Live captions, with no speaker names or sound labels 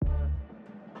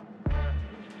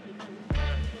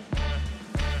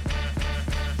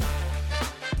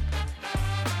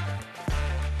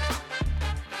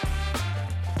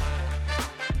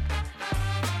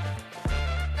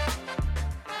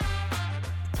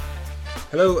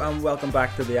Hello and welcome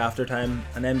back to The Aftertime,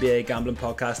 an NBA gambling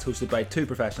podcast hosted by two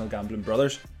professional gambling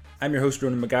brothers. I'm your host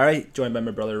Ronan and Ryan, joined by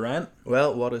my brother Ryan.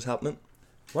 Well, what is happening?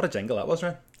 What a jingle that was,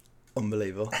 Ryan.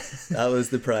 Unbelievable. That was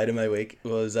the pride of my week,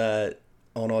 was on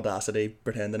Audacity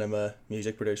pretending I'm a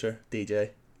music producer,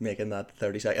 DJ, making that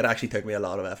 30 seconds. It actually took me a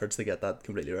lot of efforts to get that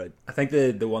completely right. I think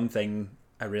the one thing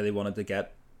I really wanted to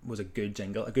get was a good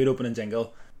jingle, a good opening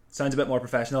jingle. Sounds a bit more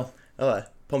professional. Oh,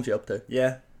 pumps you up too.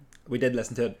 Yeah, we did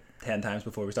listen to it 10 times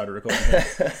before we started recording.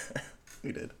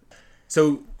 We did.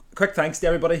 So, quick thanks to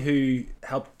everybody who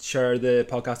helped share the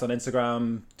podcast on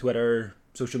Instagram, Twitter,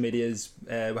 social medias.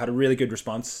 We had a really good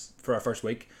response for our first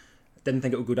week. Didn't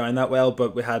think it would go down that well,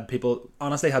 but we had people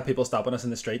stopping us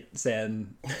in the street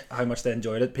saying how much they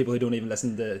enjoyed it. People who don't even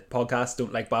listen to podcasts,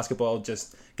 don't like basketball,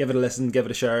 just give it a listen, give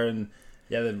it a share, and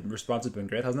yeah, the response has been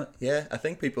great, hasn't it? Yeah, I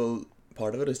think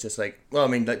part of it is just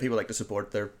people like to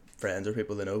support their friends or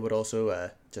people they know, but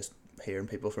also just hearing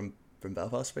people from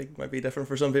Belfast speak might be different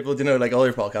for some people. Like all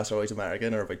your podcasts are always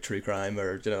American or about true crime,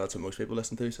 or that's what most people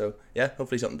listen to. So yeah,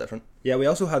 hopefully something different. Yeah, we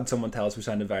also had someone tell us we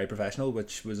sounded very professional,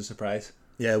 which was a surprise.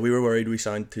 Yeah, we were worried we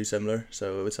sound too similar,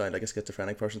 so it would sound like a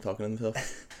schizophrenic person talking to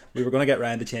himself. We were going to get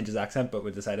Ryan to change his accent, but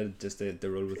we decided just to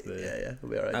roll with the... Yeah,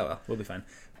 we'll be alright. Oh well, we'll be fine.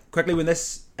 Quickly, when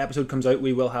this episode comes out,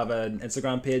 we will have an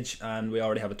Instagram page and we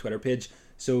already have a Twitter page.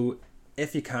 So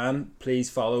if you can, please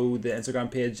follow the Instagram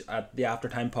page at The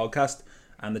Aftertime Podcast,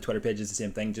 and the Twitter page is the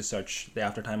same thing. Just search The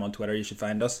Aftertime on Twitter, you should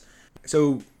find us.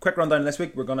 So, quick rundown this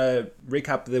week. We're going to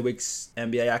recap the week's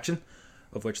NBA action,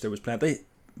 of which there was plenty.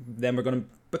 Then we're going to,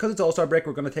 because it's All-Star break,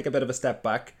 we're going to take a bit of a step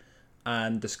back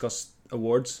and discuss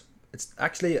awards. It's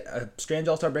actually a strange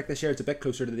All-Star break this year. It's a bit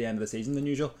closer to the end of the season than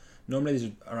usual. Normally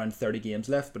there's around 30 games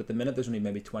left, but at the minute there's only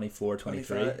maybe 24,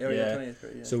 23. 23, yeah.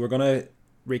 So we're going to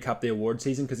recap the award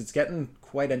season because it's getting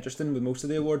quite interesting with most of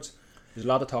the awards. There's a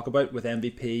lot to talk about with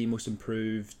MVP, most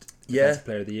improved, defensive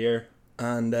player of the year.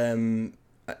 And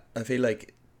I feel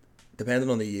like depending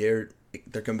on the year,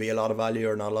 there can be a lot of value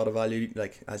or not a lot of value,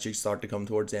 like as you start to come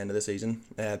towards the end of the season,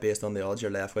 based on the odds you're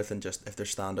left with and just if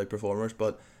there's standout performers.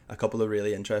 But a couple of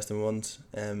really interesting ones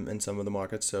in some of the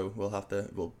markets, so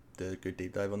we'll do a good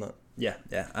deep dive on that. Yeah,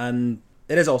 and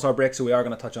it is All-Star break, so we are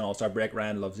going to touch on All-Star break.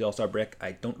 Ryan loves the All-Star break.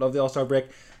 I don't love the All-Star break,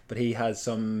 but he has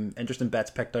some interesting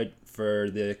bets picked out for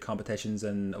the competitions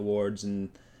and awards, and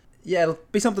yeah, it'll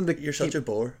be something that you're such a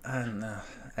bore.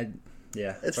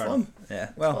 It's fun. Yeah,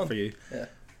 well, fun. For you. Yeah.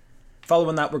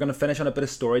 Following that, we're going to finish on a bit of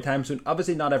story time. So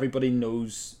obviously not everybody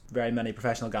knows very many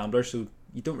professional gamblers, so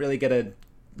you don't really get a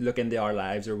look into our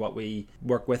lives or what we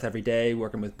work with every day,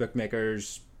 working with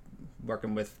bookmakers,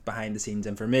 working with behind the scenes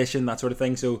information, that sort of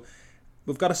thing. So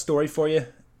we've got a story for you.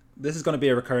 This is going to be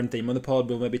a recurring theme on the pod.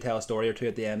 We'll maybe tell a story or two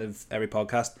at the end of every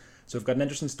podcast. So we've got an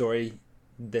interesting story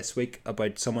this week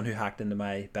about someone who hacked into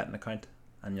my betting account,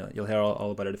 and you'll hear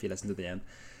all about it if you listen to the end.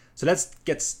 So let's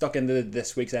get stuck into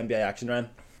this week's NBA action, Ryan.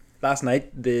 Last night,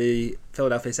 the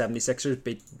Philadelphia 76ers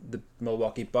beat the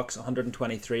Milwaukee Bucks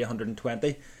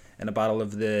 123-120 in a battle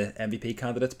of the MVP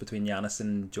candidates between Giannis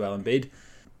and Joel Embiid.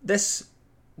 This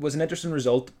was an interesting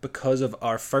result because of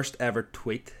our first ever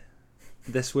tweet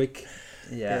this week.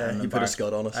 Yeah, you put a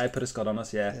Scud on us. I put a Scud on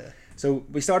us, yeah. So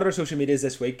we started our social medias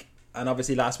this week, and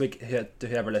obviously last week, to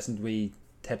whoever listened, we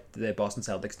tipped the Boston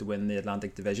Celtics to win the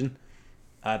Atlantic Division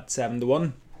at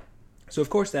 7-1. So of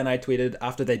course then I tweeted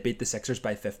after they beat the Sixers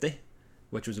by 50,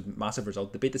 which was a massive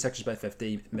result. They beat the Sixers by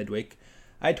 50 midweek.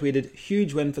 I tweeted,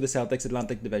 huge win for the Celtics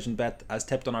Atlantic Division bet as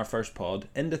tipped on our first pod,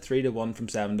 into 3-1 from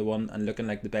 7-1 and looking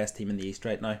like the best team in the East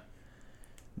right now.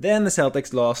 Then the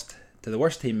Celtics lost to the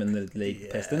worst team in the league,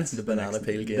 Pistons, the banana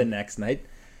peel game, the next night.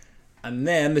 And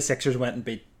then the Sixers went and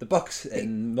beat the Bucks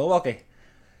in Milwaukee.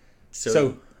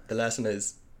 So the lesson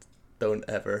is, don't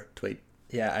ever tweet.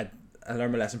 Yeah, I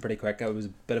learned my lesson pretty quick. I was a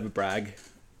bit of a brag.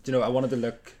 I wanted to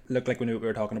look like we knew what we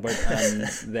were talking about, and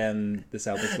then the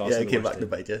Celtics lost. Yeah, it came back to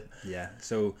bite you. Yeah,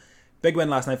 so big win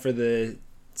last night for the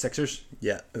Sixers.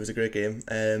 Yeah, it was a great game.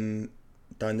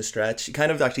 Down the stretch,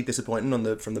 kind of actually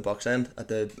disappointing from the Bucks end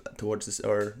towards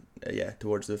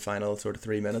the final sort of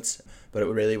 3 minutes, but it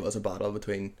really was a battle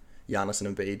between Giannis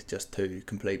and Embiid, just two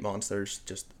complete monsters,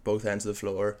 just both ends of the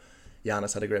floor.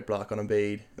 Giannis had a great block on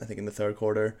Embiid, I think in the third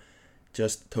quarter,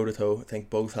 just toe to toe. I think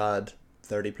both had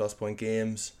 30 plus point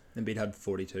games. Embiid had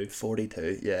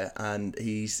 42, yeah, and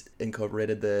he's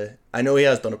incorporated I know he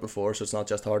has done it before, so it's not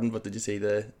just Harden, but did you see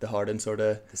the Harden sort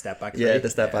of the step back? Yeah, the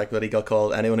step back that he got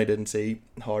called. Anyone who didn't see,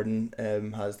 Harden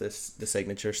has the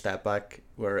signature step back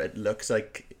where it looks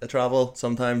like a travel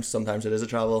sometimes it is a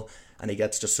travel, and he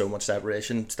gets just so much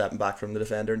separation stepping back from the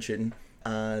defender and shooting.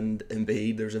 and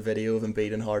Embiid, there's a video of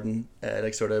Embiid and Harden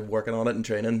like sort of working on it and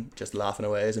training, just laughing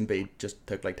away as Embiid just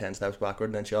took like 10 steps backward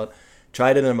and then shot.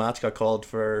 Tried it in a match, got called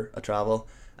for a travel,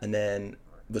 and then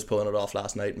was pulling it off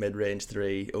last night, mid-range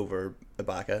 3 over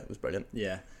Ibaka. It was brilliant.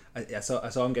 Yeah, I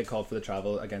saw him get called for the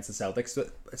travel against the Celtics.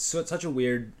 But it's such a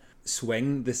weird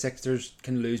swing. The Sixers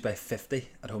can lose by 50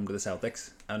 at home to the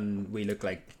Celtics, and we look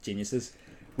like geniuses.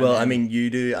 Well, I mean, you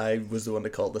do. I was the one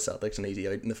that called the Celtics an easy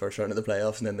out in the first round of the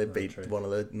playoffs, and then they beat one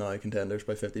of the now contenders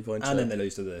by 50 points. And then they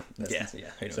lose to the Pistons. Yeah.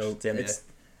 Who knows? So it's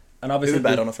and obviously who would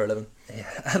bet on it for a living? Yeah,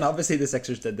 and obviously the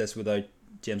Sixers did this without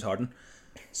James Harden,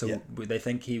 so they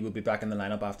think he will be back in the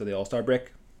lineup after the All-Star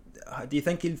break. Do you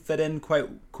think he'll fit in quite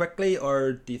quickly,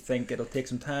 or do you think it'll take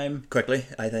some time? Quickly,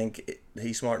 I think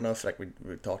he's smart enough. Like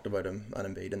we talked about him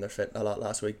and Embiid and their fit a lot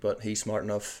last week, but he's smart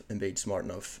enough. Embiid's smart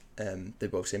enough. They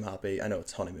both seem happy. I know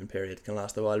it's honeymoon period, can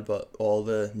last a while, but all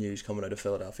the news coming out of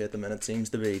Philadelphia at the minute seems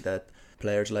to be that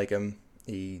players like him,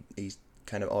 he's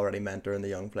kind of already mentoring the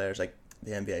young players. Like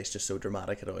the NBA is just so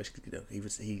dramatic. It always,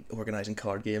 he organising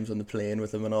card games on the plane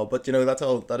with them and all. But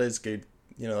that is good.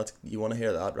 You want to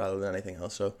hear that rather than anything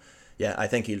else. So yeah, I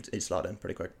think he'll slot in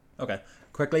pretty quick. Okay,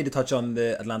 quickly to touch on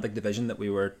the Atlantic Division that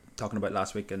we were talking about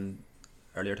last week and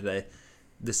earlier today.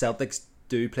 The Celtics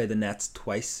do play the Nets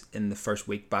twice in the first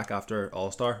week back after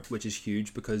All-Star, which is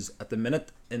huge because at the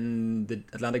minute in the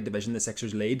Atlantic Division the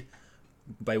Sixers lead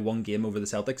by 1 game over the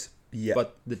Celtics. Yeah.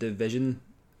 But the division,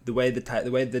 the way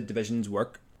the divisions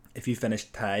work, if you finish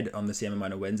tied on the same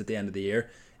amount of wins at the end of the year,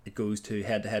 it goes to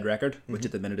head-to-head record, which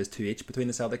at the minute is 2 each between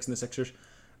the Celtics and the Sixers,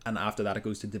 and after that it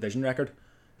goes to division record.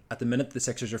 At the minute the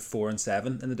Sixers are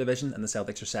 4-7 in the division and the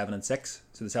Celtics are 7-6,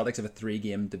 so the Celtics have a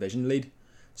 3-game division lead.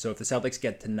 So if the Celtics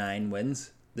get to 9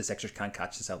 wins, the Sixers can't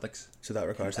catch the Celtics. So that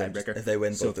requires tiebreaker. If they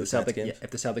win both those Nets games. If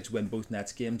the Celtics win both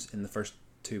Nets games in the first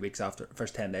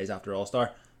 10 days after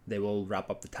All-Star, they will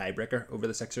wrap up the tiebreaker over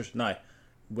the Sixers. Now,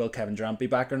 will Kevin Durant be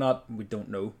back or not? We don't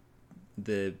know.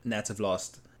 The Nets have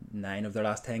lost 9 of their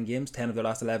last 10 games, 10 of their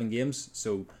last 11 games.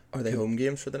 So are they home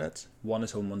games for the Nets? 1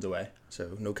 is home, 1's away.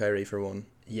 So no Kyrie for 1.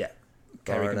 Yeah,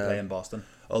 Kyrie can play in Boston.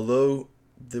 Although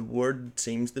the word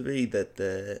seems to be that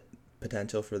the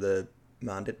potential for the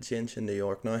mandate change in New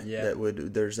York now. Yeah.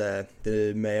 There's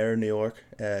the mayor of New York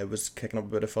was kicking up a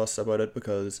bit of fuss about it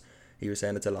because he was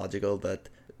saying it's illogical that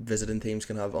visiting teams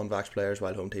can have unvaxxed players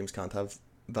while home teams can't have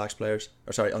unvaxxed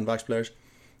players.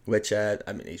 Which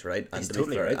he's right, and he's to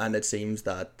totally be fair, right. And it seems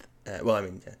that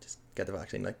just get the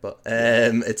vaccine, but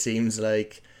it seems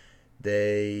like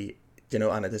they,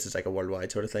 and this is like a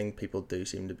worldwide sort of thing. People do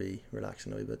seem to be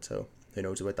relaxing a wee bit, so who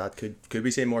knows about that? Could be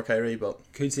seeing more Kyrie, but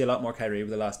could see a lot more Kyrie over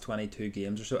the last 22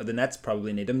 games or so. The Nets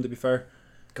probably need him, to be fair.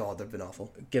 God, they've been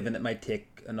awful. Given it might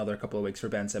take another couple of weeks for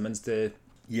Ben Simmons to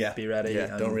be ready.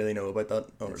 Yeah, don't really know about that,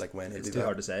 or like when he'll be back. It's too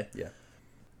hard to say. Yeah.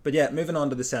 But yeah, moving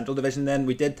on to the Central Division then,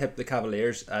 we did tip the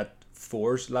Cavaliers at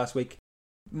 4s last week.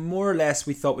 More or less,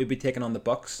 we thought we'd be taking on the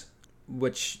Bucks,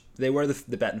 which they were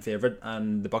the betting favourite,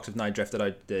 and the Bucks have now drifted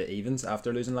out the evens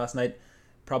after losing last night.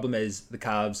 Problem is, the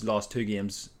Cavs lost 2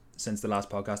 games since the last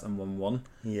podcast and won 1,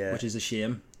 which is a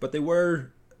shame. But they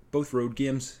were both road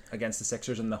games against the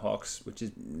Sixers and the Hawks, which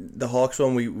is... The Hawks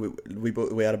one,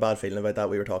 we had a bad feeling about that.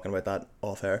 We were talking about that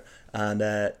off air, and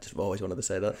just always wanted to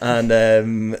say that.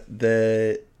 And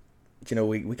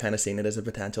we kind of seen it as a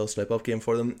potential slip-up game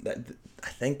for them. I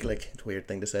think, like, it's a weird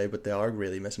thing to say, but they are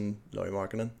really missing Lauri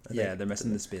Markkanen. They're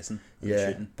missing the spacing. Yeah,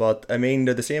 shooting. But, I mean,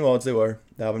 they're the same odds they were.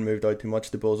 They haven't moved out too much.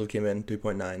 The Bulls have came in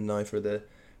 2.9 now for the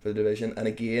division. And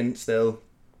again, still,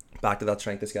 back to that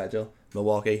strength of schedule.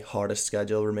 Milwaukee, hardest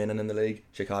schedule remaining in the league.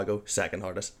 Chicago, second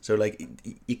hardest. So, like,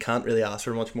 you can't really ask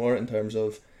for much more in terms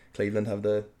of Cleveland have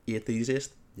the 8th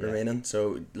easiest remaining.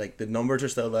 So, like, the numbers are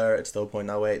still there. It's still pointing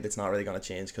that way. It's not really going to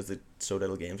change because there's so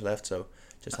little games left. So,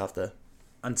 just have to...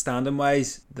 And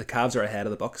standing-wise, the Cavs are ahead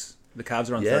of the Bucks. The Cavs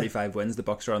are on 35 wins. The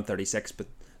Bucks are on 36, but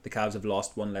the Cavs have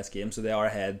lost 1 less game, so they are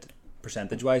ahead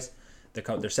percentage-wise.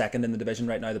 They're second in the division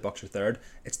right now. The Bucks are third.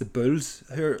 It's the Bulls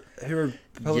who are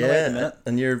pulling away at the minute.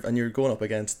 And you're going up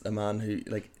against a man who,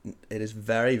 like, it is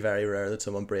very, very rare that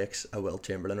someone breaks a Wilt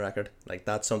Chamberlain record. Like,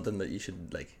 that's something that you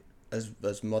should, like,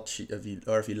 as much if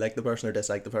you like the person or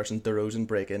dislike the person, DeRozan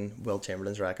breaking Wilt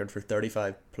Chamberlain's record for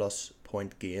 35 plus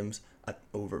point games at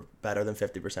over better than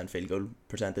 50% field goal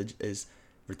percentage is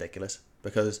ridiculous,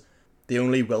 because the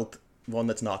only Wilt one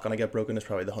that's not going to get broken is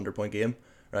probably the 100-point game,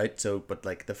 right? So, but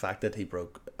like the fact that he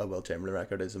broke a Wilt Chamberlain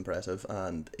record is impressive,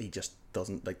 and he just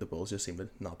doesn't, like, the Bulls just seem to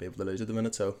not be able to lose at the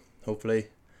minute. So hopefully,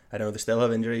 I don't know, they still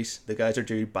have injuries. The guys are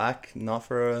due back, not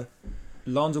for a...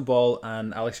 Lonzo Ball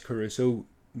and Alex Caruso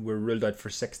were ruled out for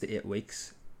 6 to 8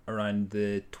 weeks around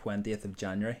the 20th of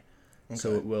January. Okay.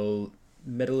 So it will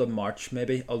middle of March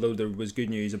maybe, although there was good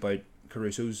news about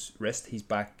Caruso's wrist. He's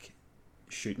back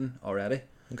shooting already.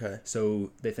 Okay.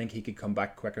 So they think he could come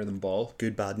back quicker than Ball.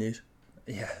 Good, bad news.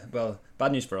 Yeah, well,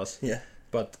 bad news for us. Yeah.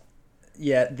 But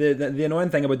yeah, the annoying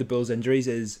thing about the Bulls' injuries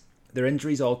is their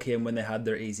injuries all came when they had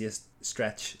their easiest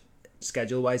stretch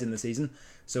schedule-wise in the season.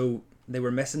 So they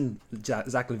were missing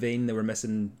Zach LaVine, they were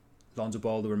missing Lonzo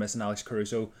Ball, they were missing Alex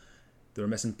Caruso, they were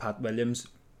missing Pat Williams,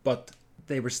 but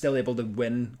they were still able to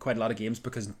win quite a lot of games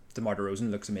because DeMar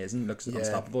DeRozan looks amazing, looks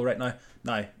unstoppable right now.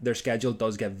 Now, their schedule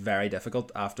does get very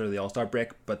difficult after the All-Star break,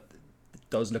 but it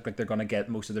does look like they're going to get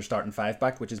most of their starting five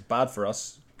back, which is bad for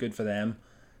us, good for them.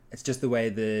 It's just the way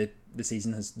the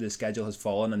schedule has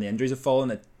fallen and the injuries have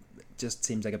fallen. It just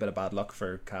seems like a bit of bad luck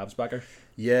for Cavs backer.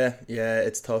 Yeah,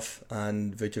 it's tough,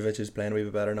 and Vucevic is playing a wee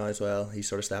bit better now as well. He's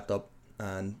sort of stepped up,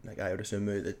 and like I would assume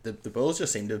the Bulls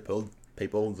just seem to have pulled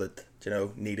people that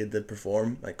needed to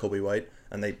perform, like Kobe White,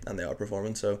 and they are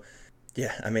performing. So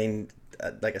yeah, I mean,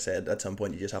 like I said, at some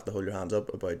point you just have to hold your hands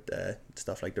up about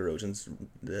stuff like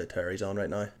the tear he's on right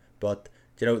now. But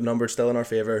the numbers still in our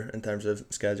favour in terms of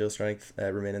schedule strength,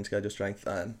 remaining schedule strength,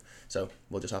 and so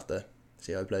we'll just have to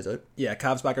see how it plays out. Yeah,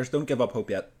 Cavs backers, don't give up hope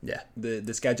yet. Yeah.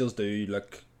 The schedules do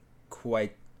look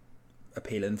quite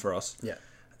appealing for us. Yeah.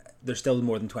 There's still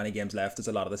more than 20 games left. There's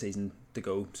a lot of the season to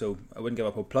go, so I wouldn't give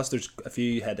up hope. Plus, there's a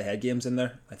few head-to-head games in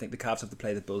there. I think the Cavs have to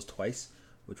play the Bulls twice,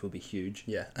 which will be huge.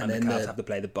 Yeah, and then the Cavs have to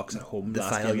play the Bucks at home. The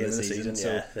last final game of the season.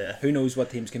 So who knows what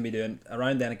teams can be doing.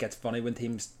 Around then, it gets funny when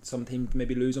some teams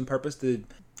maybe lose on purpose to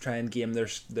try and game their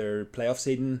playoff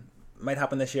seeding. Might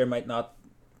happen this year, might not.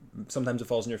 Sometimes it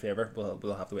falls in your favour.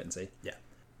 We'll have to wait and see. Yeah.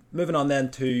 Moving on then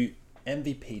to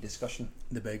MVP discussion.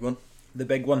 The big one.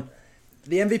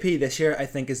 The MVP this year, I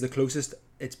think, is the closest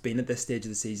it's been at this stage of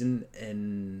the season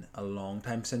in a long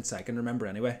time, since I can remember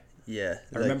anyway. Yeah.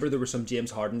 I remember there were some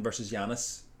James Harden versus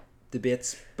Giannis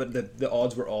debates, but the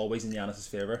odds were always in Giannis's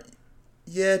favour.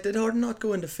 Yeah, did Harden not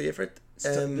go into favourite?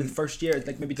 The first year,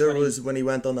 like maybe there was when he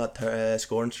went on that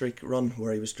scoring streak run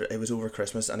where it was over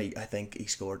Christmas, and I think he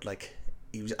scored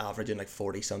he was averaging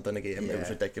 40 something a game. Yeah. It was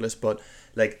ridiculous, but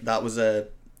that was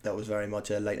very much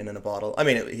a lightning in a bottle. I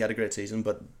mean, he had a great season,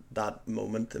 but that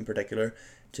moment in particular,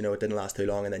 it didn't last too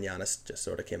long, and then Giannis just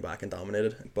sort of came back and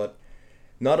dominated. But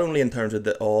not only in terms of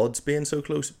the odds being so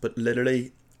close, but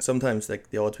literally sometimes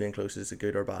the odds being close is a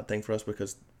good or bad thing for us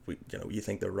because you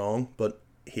think they're wrong, but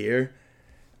here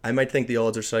I might think the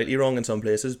odds are slightly wrong in some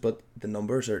places, but the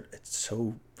numbers it's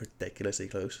so ridiculously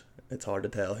close. It's hard to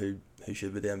tell who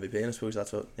should be the MVP, and I suppose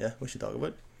that's what we should talk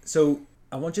about. So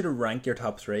I want you to rank your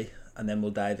top three, and then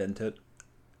we'll dive into it.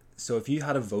 So if you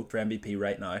had a vote for MVP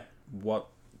right now, what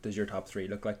does your top three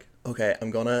look like? Okay, I'm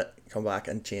gonna come back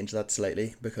and change that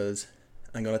slightly because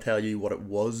I'm gonna tell you what it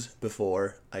was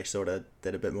before I sort of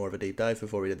did a bit more of a deep dive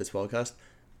before we did this podcast,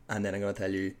 and then I'm gonna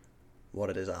tell you what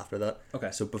it is after that.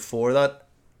 Okay. So before that,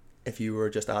 if you were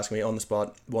just asking me on the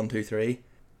spot 1, 2, 3,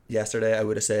 yesterday I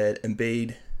would have said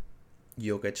Embiid,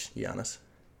 Jokic, Giannis.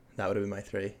 That would have been my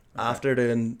three. Okay. After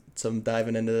doing some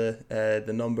diving into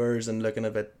the numbers and looking a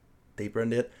bit deeper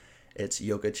into it, it's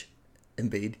Jokic,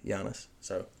 Embiid, Giannis.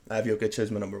 So I have Jokic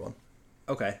as my number one.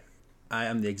 Okay. I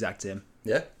am the exact same.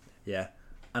 Yeah? Yeah.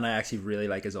 And I actually really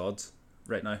like his odds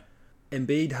right now.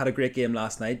 Embiid had a great game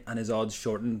last night and his odds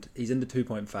shortened. He's into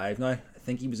 2.5 now. I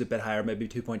think he was a bit higher, maybe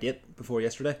 2.8 before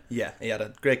yesterday. Yeah, he had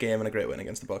a great game and a great win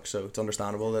against the Bucks, so it's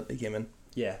understandable that he came in.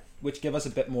 Yeah, which give us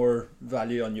a bit more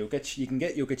value on Jokic. You can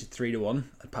get Jokic at 3-1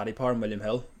 at Paddy Power and William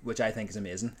Hill, which I think is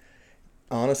amazing.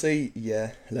 Honestly,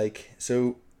 yeah.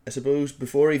 So I suppose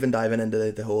before even diving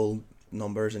into the whole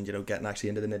numbers and getting actually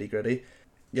into the nitty gritty,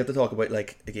 you have to talk about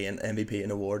again MVP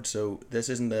and awards. So this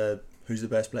isn't the who's the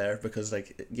best player, because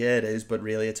it is, but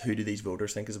really it's who do these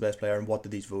voters think is the best player and what do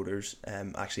these voters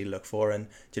actually look for. And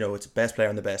it's best player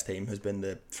on the best team has been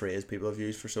the phrase people have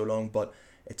used for so long, but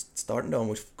it's starting to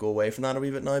almost go away from that a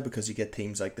wee bit now, because you get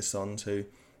teams like the Suns who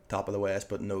top of the West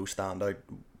but no standout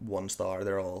one star,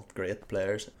 they're all great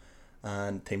players,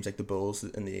 and teams like the Bulls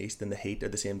in the East and the Heat are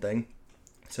the same thing.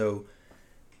 So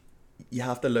you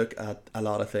have to look at a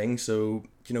lot of things. So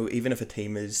even if a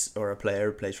team or a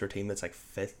player plays for a team that's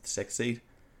 5th, 6th seed,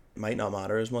 it might not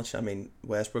matter as much. I mean,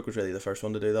 Westbrook was really the first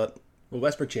one to do that. Well,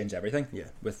 Westbrook changed everything. Yeah.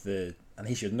 And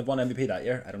he shouldn't have won MVP that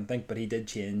year, I don't think, but he did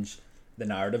change the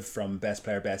narrative from best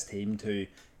player, best team to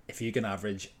if you can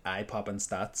average eye-popping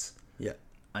stats, yeah,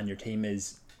 and your team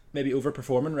is maybe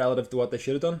overperforming relative to what they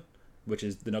should have done, which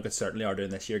is the Nuggets certainly are doing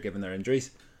this year given their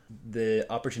injuries, the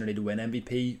opportunity to win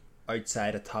MVP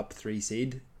outside a top 3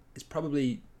 seed is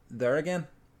probably there again.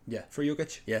 Yeah, for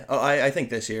Jokic. Yeah, I think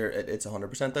this year it's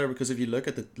 100% there, because if you look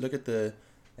at the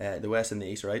West and the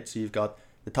East, right? So you've got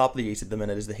The top of the East at the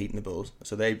minute is the Heat and the Bulls.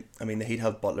 So the Heat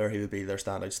have Butler, who would be their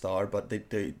standout star, but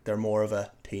they're more of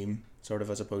a team, sort of,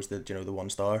 as opposed to, the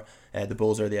one star. The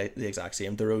Bulls are the exact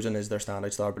same. DeRozan is their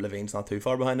standout star, but Levine's not too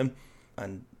far behind him,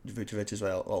 and Vucevic as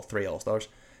well, all three All-Stars.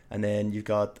 And then you've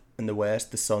got, in the West,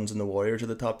 the Suns and the Warriors are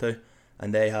the top two,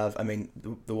 and they have,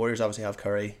 the Warriors obviously have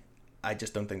Curry. I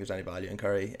just don't think there's any value in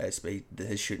Curry.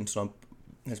 His shooting slump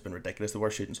has been ridiculous, the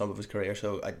worst shooting slump of his career,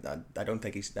 so I don't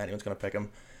think anyone's going to pick him.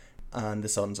 And the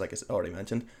Suns, like I already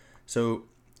mentioned. So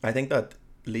I think that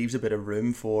leaves a bit of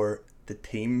room for the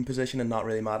team position and not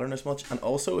really mattering as much. And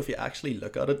also, if you actually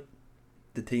look at it,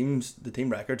 the team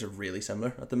records are really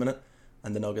similar at the minute,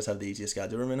 and the Nuggets have the easiest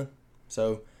schedule remaining.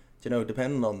 So,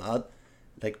 depending on that,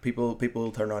 like people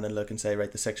will turn around and look and say,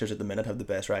 right, the Sixers at the minute have the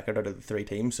best record out of the three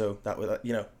teams, so that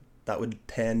would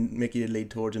make you lead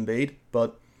towards Embiid.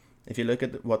 But if you look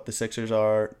at what the Sixers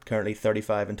are currently,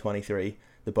 35-23.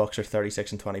 The Bucks are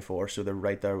 36-24, so they're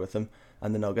right there with them,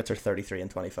 and the Nuggets are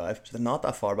 33-25, so they're not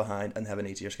that far behind and have an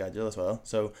easier schedule as well.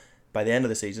 So by the end of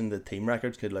the season, the team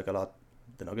records could look a lot.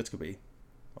 The Nuggets could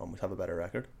almost have a better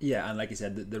record. Yeah, and like you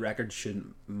said, the record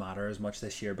shouldn't matter as much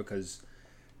this year because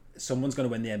someone's going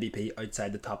to win the MVP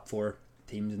outside the top four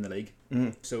teams in the league.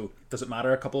 So does it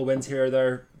matter a couple of wins here or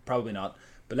there? Probably not.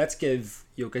 But let's give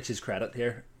Jokic his credit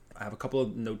here. I have a couple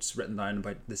of notes written down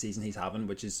about the season he's having,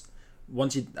 which is.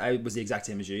 I was the exact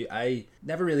same as you. I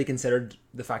never really considered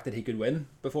the fact that he could win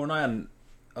before now, and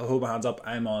I'll hold my hands up.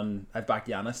 I've backed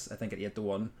Giannis, I think, at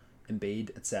 8-1, Embiid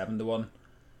at 7-1,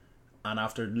 and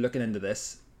after looking into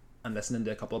this and listening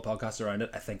to a couple of podcasts around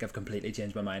it, I think I've completely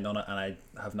changed my mind on it, and I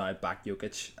have now backed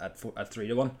Jokic at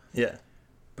 3-1. Yeah,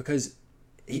 because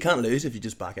you can't lose if you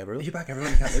just back everyone. If you back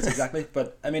everyone, you can't lose, exactly.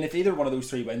 But if either one of those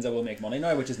three wins, I will make money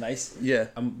now, which is nice. Yeah,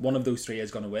 and one of those three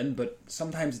is going to win. But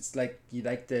sometimes it's like you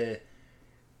like to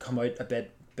come out a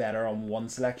bit better on one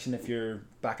selection if you're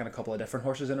backing a couple of different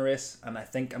horses in a race, and I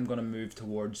think I'm going to move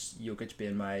towards Jokic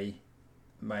being my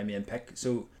main pick.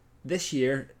 So this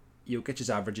year Jokic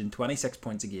is averaging 26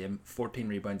 points a game, 14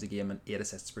 rebounds a game, and 8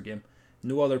 assists per game.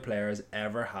 No other player has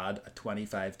ever had a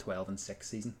 25, 12 and 6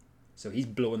 season, so he's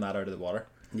blowing that out of the water.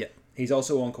 Yeah, he's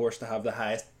also on course to have the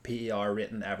highest PER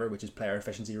rating ever, which is player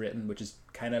efficiency rating, which is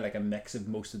kind of like a mix of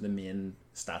most of the main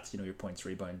stats, your points,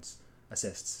 rebounds,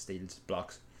 assists, steals,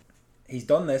 blocks. He's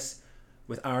done this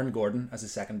with Aaron Gordon as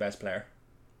his second best player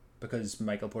because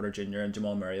Michael Porter Jr. and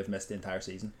Jamal Murray have missed the entire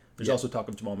season. There's also talk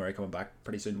of Jamal Murray coming back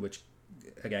pretty soon, which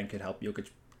again could help Jokic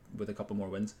with a couple more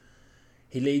wins.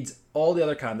 He leads all the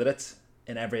other candidates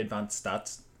in every advanced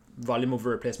stats: volume over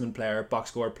replacement player, box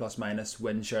score plus minus,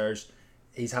 win shares.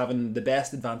 He's having the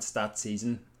best advanced stats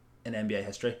season in NBA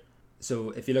history. So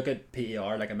if you look at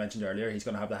PER, like I mentioned earlier, he's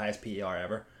going to have the highest PER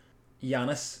ever.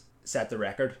 Giannis set the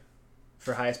record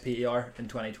for highest PER in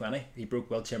 2020. He broke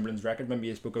Wilt Chamberlain's record. Remember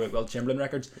you spoke about Wilt Chamberlain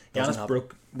records? Giannis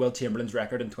broke Wilt Chamberlain's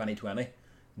record in 2020.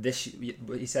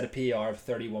 He set a PER of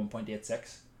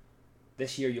 31.86.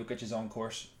 This year Jokic is on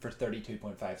course for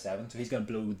 32.57, so he's going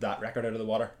to blow that record out of the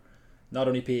water. Not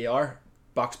only PER,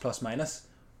 box plus minus,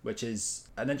 which is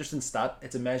an interesting stat.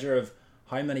 It's a measure of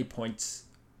how many points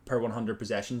per 100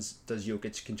 possessions does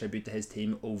Jokic contribute to his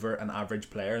team over an average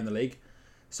player in the league.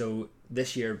 So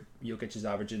this year Jokic is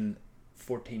averaging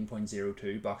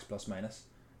 14.02 box plus minus.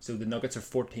 So the Nuggets are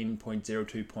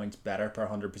 14.02 points better per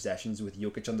 100 possessions with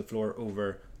Jokic on the floor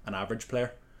over an average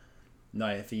player. Now,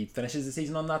 if he finishes the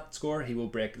season on that score, he will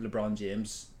break LeBron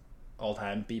James'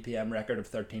 all-time BPM record of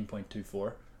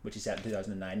 13.24, which he set in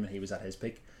 2009 when he was at his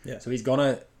peak. Yeah. So he's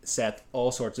gonna set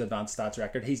all sorts of advanced stats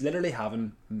record. He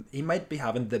might be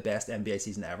having the best NBA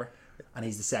season ever, and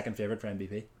he's the second favourite for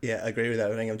MVP. Yeah, I agree with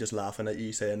everything. I'm just laughing at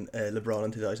you saying LeBron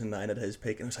in 2009 at his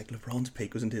peak, and it's like LeBron's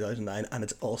peak was in 2009 and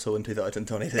it's also in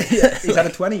 2022. Yeah, he's at a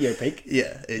 20-year peak.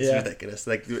 Yeah, it's ridiculous.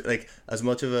 Like as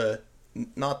much of a,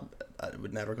 not, I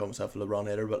would never call myself a LeBron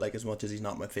hater, but like as much as he's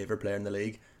not my favourite player in the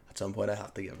league, at some point I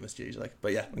have to give him his dues.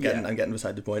 But yeah, I'm getting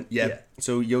beside the point. Yeah.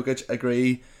 So Jokic,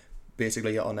 agree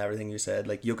basically on everything you said.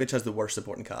 Like Jokic has the worst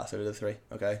supporting cast out of the three.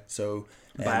 Okay, so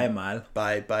by a mile.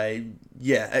 By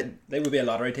they would be a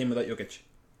lottery team without Jokic.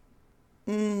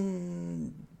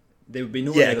 They would be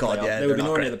nowhere near the playoffs. They would be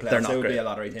nowhere near the playoffs. They would be a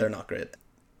lottery team. They're not great.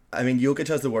 I mean, Jokic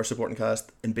has the worst supporting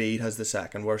cast. Embiid has the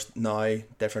second worst. Now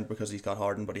different because he's got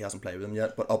Harden, but he hasn't played with him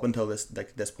yet. But up until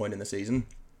this point in the season,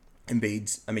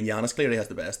 Giannis clearly has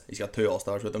the best. He's got 2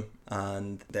 All-Stars with him,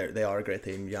 and they are a great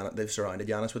team. They've surrounded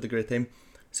Giannis with a great team,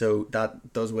 so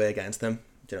that does weigh against him.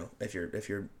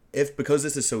 If because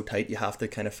this is so tight, you have to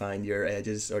kind of find your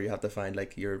edges, or you have to find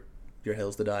like your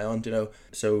hills to die on.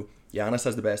 So Giannis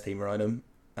has the best team around him,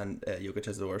 and Jokic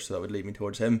has the worst, so that would lead me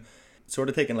towards him. Sort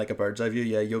of taking like a bird's eye view,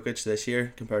 yeah, Jokic this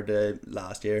year compared to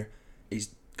last year, he's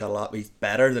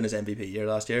better than his MVP year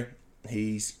last year.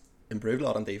 He's improved a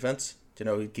lot on defense. You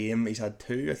know, he's had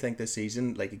 2, I think, this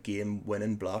season, like a game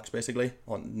winning blocks basically,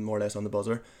 on more or less on the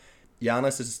buzzer.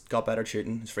 Giannis has got better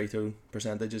shooting. His free throw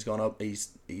percentage has gone up. He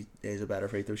is a better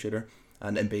free throw shooter,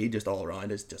 and Embiid just all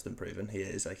around is just improving. He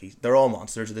is like they're all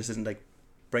monsters. This isn't like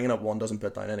bringing up one doesn't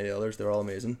put down any of the others. They're all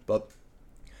amazing. But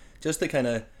just to kind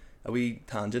of a wee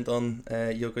tangent on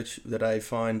Jokic that I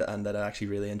found and that I'm actually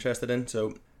really interested in.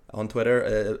 So on Twitter,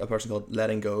 a person called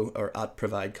Letting Go or at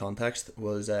Provide Context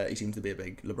was he seems to be a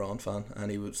big LeBron fan,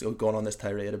 and he was going on this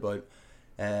tirade about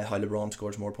how LeBron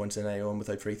scores more points than anyone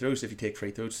without free throws if you take free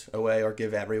throws away or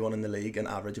give everyone in the league an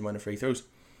average amount of free throws.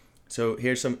 So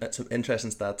here's some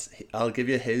interesting stats. I'll give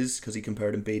you his because he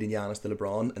compared Embiid and Giannis to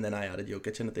LeBron, and then I added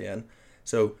Jokic in at the end.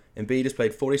 So Embiid has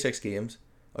played 46 games.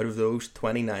 Out of those,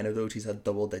 29 of those he's had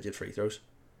double-digit free throws,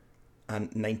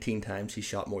 and 19 times he's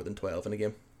shot more than 12 in a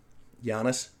game.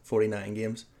 Giannis, 49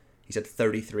 games. He's had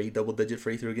 33 double-digit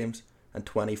free throw games, and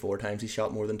 24 times he's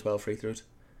shot more than 12 free throws.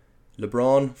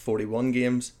 LeBron, 41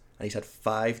 games, and he's had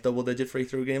 5 double-digit free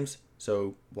throw games.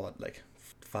 So,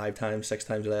 5 times, 6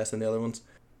 times less than the other ones.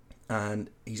 And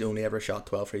he's only ever shot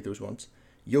 12 free throws once.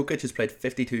 Jokic has played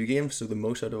 52 games, so the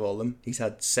most out of all of them. He's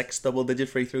had 6 double-digit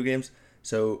free throw games.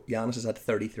 So, Giannis has had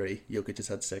 33. Jokic has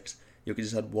had 6. Jokic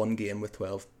has had 1 game with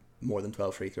more than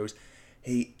 12 free throws.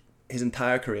 His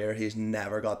entire career, he's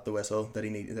never got the whistle that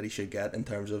he should get in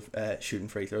terms of shooting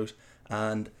free throws.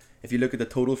 And if you look at the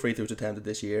total free throws attempted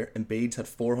this year, Embiid's had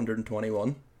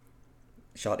 421,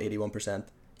 shot 81%.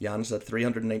 Giannis had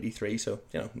 393, so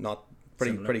not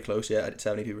pretty close, yeah, at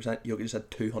 72%. Jokic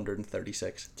had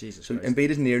 236. Jesus so Christ. Embiid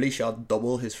has nearly shot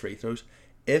double his free throws.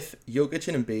 If Jokic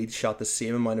and Embiid shot the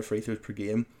same amount of free throws per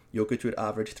game, Jokic would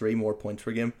average 3 more points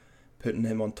per game, putting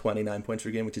him on 29 points per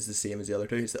game, which is the same as the other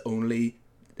two. It's the only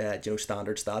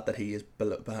standard stat that he is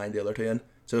behind the other two in.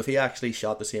 So if he actually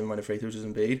shot the same amount of free throws as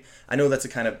Embiid, I know that's a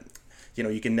kind of,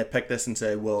 you can nitpick this and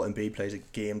say, well, Embiid plays a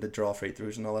game to draw free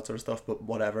throws and all that sort of stuff, but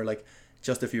whatever,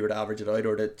 just if you were to average it out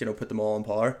or to put them all on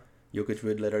par, Jokic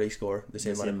would literally score the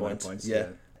same amount of points. Yeah.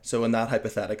 So in that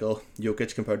hypothetical,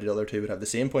 Jokic compared to the other two would have the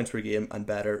same points per game and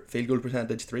better field goal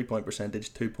percentage, 3-point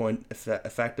percentage, 2-point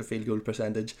effective field goal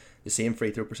percentage, the same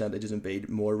free throw percentage as Embiid,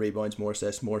 more rebounds, more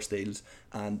assists, more steals,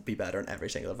 and be better in every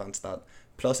single advanced stat.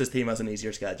 Plus his team has an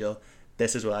easier schedule.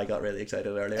 This is why I got really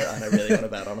excited earlier, and I really want to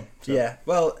bet on him. So. Yeah,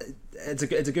 well, it's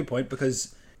a good point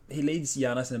because he leads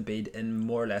Giannis and Embiid in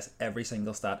more or less every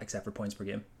single stat except for points per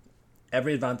game.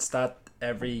 Every advanced stat,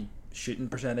 every shooting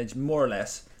percentage, more or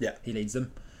less, yeah, he leads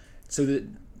them. So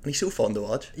he's so fun to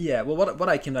watch. Yeah, well, what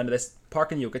I came down to this,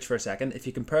 parking Jokic for a second, if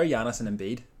you compare Giannis and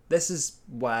Embiid, this is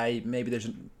why maybe there's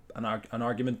an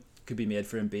argument could be made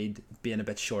for Embiid being a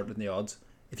bit short in the odds.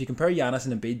 If you compare Giannis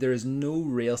and Embiid, there is no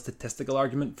real statistical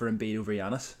argument for Embiid over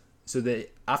Giannis. So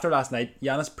after last night,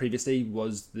 Giannis previously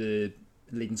was the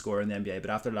leading scorer in the NBA, but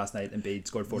after last night, Embiid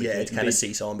scored 43. Yeah, it's kind of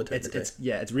seesaw in between the two.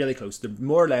 It's really close. They're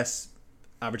more or less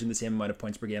averaging the same amount of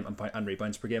points per game and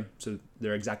rebounds per game, so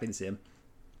they're exactly the same.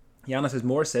 Giannis has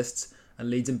more assists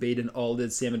and leads Embiid in all the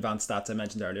same advanced stats I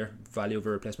mentioned earlier: value over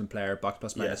replacement player, box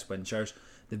plus minus, win shares.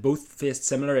 They both faced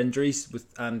similar injuries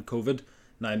and COVID.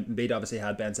 Now Embiid obviously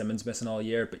had Ben Simmons missing all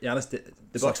year, but Giannis the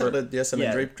Bucks had some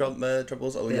injury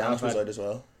troubles. Although Giannis was out as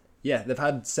well. Yeah, they've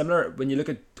had similar. When you look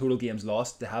at total games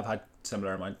lost, they have had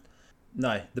similar amount.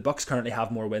 Now the Bucks currently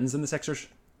have more wins than the Sixers.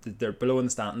 They're below in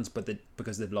the standings, but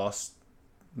because they've lost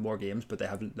more games, but they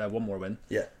have one more win.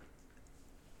 Yeah.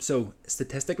 So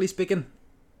statistically speaking,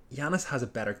 Giannis has a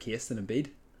better case than Embiid.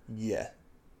 Yeah.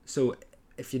 So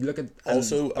if you look at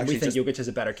we think Jokic has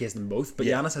a better case than both, but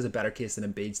Giannis has a better case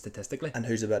than Embiid statistically. And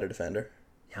who's a better defender?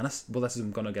 Giannis. Well, that's what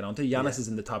I'm going to get onto. Giannis is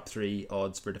in the top 3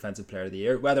 odds for Defensive Player of the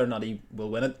Year. Whether or not he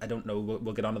will win it, I don't know.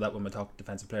 We'll get onto that when we talk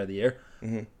Defensive Player of the Year.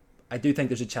 Mm-hmm. I do think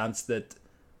there's a chance that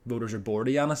voters are bored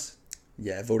of Giannis.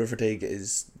 Yeah, voter fatigue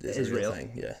is a real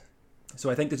thing. Yeah. So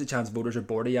I think there's a chance voters are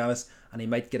bored of Giannis, and he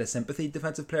might get a sympathy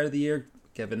Defensive Player of the Year.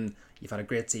 Given you've had a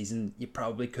great season, you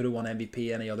probably could have won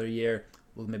MVP any other year.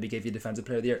 We'll maybe give you Defensive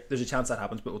Player of the Year. There's a chance that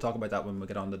happens, but we'll talk about that when we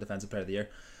get on the Defensive Player of the Year.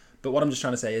 But what I'm just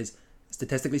trying to say is,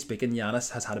 statistically speaking,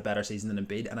 Giannis has had a better season than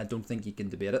Embiid, and I don't think you can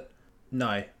debate it.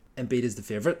 Now, Embiid is the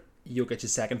favourite, Jokic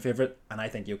is second favourite, and I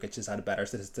think Jokic has had a better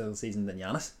statistical season than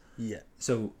Giannis. Yeah.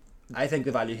 So I think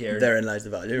the value here... Therein lies the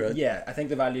value, right? Yeah, I think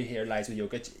the value here lies with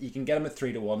Jokic. You can get him at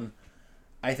 3-1.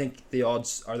 I think the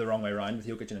odds are the wrong way around with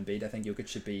Jokic and Embiid. I think Jokic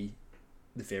should be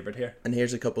the favourite here. And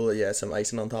here's a couple of, some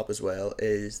icing on top as well,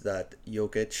 is that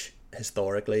Jokic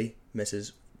historically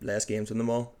misses less games than them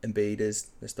all. Embiid is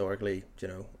historically,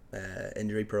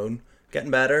 injury prone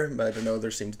Getting better. I don't know.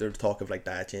 There's talk of like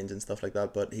diet change and stuff like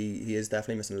that, but he is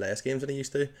definitely missing less games than he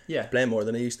used to. Yeah. Playing more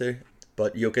than he used to.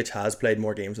 But Jokic has played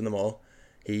more games than them all.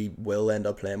 He will end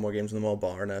up playing more games than them all,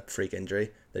 barring a freak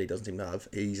injury that he doesn't seem to have.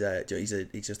 He's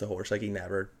just a horse. Like he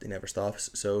never stops.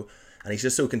 So, and he's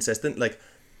just so consistent. Like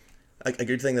a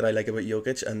good thing that I like about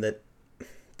Jokic, and that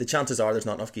the chances are there's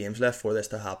not enough games left for this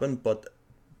to happen, but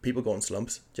people go in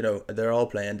slumps. You know, they're all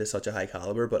playing to such a high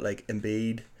caliber, but like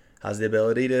Embiid has the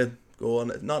ability to go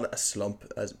on, not a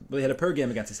slump as well. He had a poor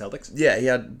game against the Celtics. Yeah, he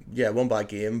had one bad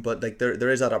game, but like there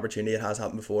is that opportunity. It has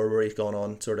happened before where he's gone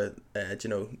on sort of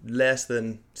less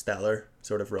than stellar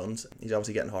sort of runs. He's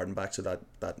obviously getting hardened back, so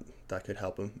that could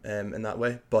help him in that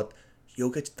way. But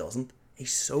Jokic doesn't.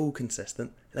 He's so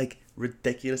consistent, like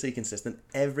ridiculously consistent.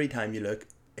 Every time you look,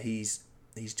 he's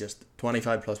just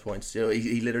 25 plus points. You know,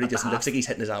 he literally just looks like he's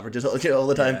hitting his averages all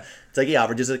the time. Yeah. It's like he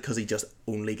averages it because he just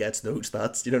only gets those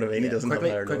stats. You know what I mean? Yeah. He doesn't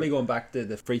quickly going back to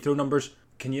the free throw numbers.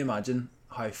 Can you imagine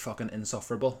how fucking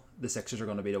insufferable the Sixers are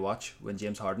going to be to watch when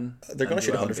James Harden? They're going to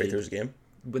shoot 100 free throws a game.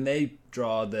 When they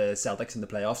draw the Celtics in the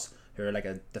playoffs, who are like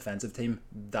a defensive team,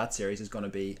 that series is going to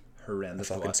be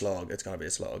horrendous. A fucking slog. It's going to be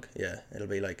a slog. Yeah, it'll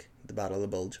be like the Battle of the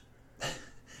Bulge.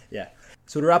 Yeah.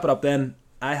 So to wrap it up, then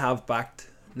I have backed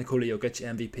Nikola Jokic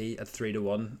MVP at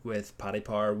 3-1 with Paddy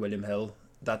Power, William Hill.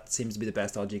 That seems to be the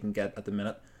best odds you can get at the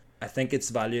minute. I think it's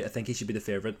value. I think he should be the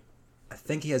favourite. I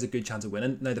think he has a good chance of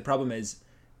winning. Now the problem is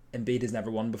Embiid has never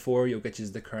won before. Jokic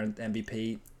is the current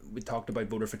MVP. We talked about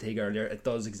voter fatigue earlier. It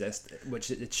does exist,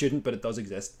 which it shouldn't, but it does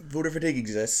exist. Voter fatigue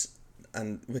exists,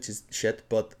 and which is shit,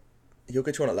 but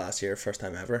Jokic won it last year, first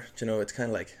time ever. Do you know, it's kind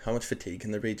of like, how much fatigue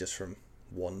can there be just from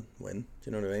one win? Do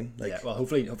you know what I mean? Like, yeah, well,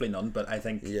 hopefully none, but I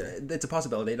think it's a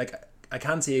possibility. Like, I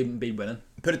can see him be winning.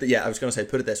 I was going to say,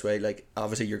 put it this way, like,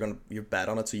 obviously you're bet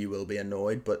on it, so you will be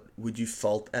annoyed, but would you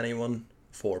fault anyone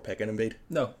for picking Embiid?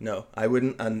 No, I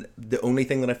wouldn't. And the only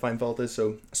thing that I find fault is,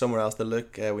 so somewhere else to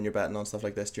look when you're betting on stuff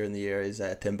like this during the year is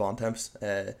Tim Bontemps.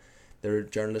 Their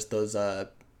journalist does a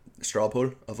straw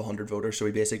poll of 100 voters, so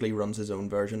he basically runs his own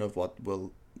version of what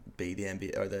will be the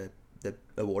NBA or the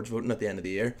awards voting at the end of the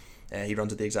year. He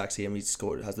runs it the exact same.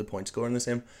 Has the point scoring the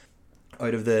same.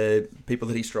 Out of the people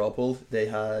that he straw polled, they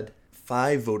had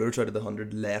 5 voters out of the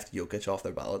 100 left Jokic off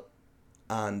their ballot,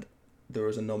 and there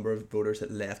was a number of voters that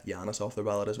left Giannis off their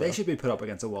ballot as well. They should be put up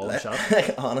against a wall and shot.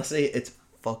 Honestly, it's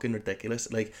fucking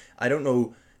ridiculous. Like, I don't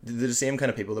know. They're the same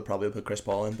kind of people that probably put Chris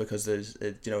Paul in because his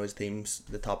team's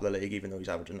the top of the league, even though he's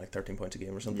averaging like 13 points a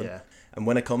game or something. Yeah. And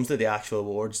when it comes to the actual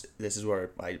awards, this is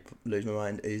where I lose my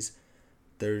mind. Is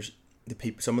there's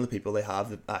some of the people they have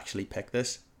that actually pick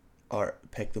this or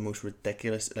pick the most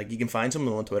ridiculous. Like, you can find some of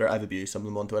them on Twitter. I've abused some of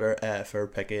them on Twitter for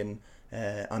picking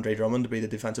Andre Drummond to be the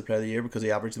defensive player of the year because he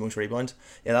averaged the most rebounds.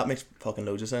 Yeah, that makes fucking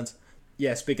loads of sense.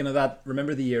 Yeah, speaking of that,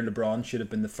 remember the year LeBron should have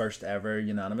been the first ever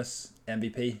unanimous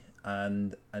MVP,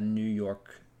 and a New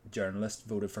York journalist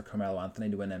voted for Carmelo Anthony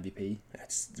to win MVP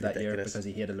that year because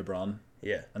he hated LeBron.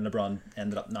 Yeah. And LeBron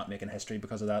ended up not making history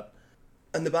because of that.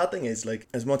 And the bad thing is, like,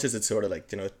 as much as it's sort of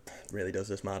like, really does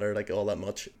this matter, like, all that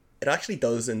much, it actually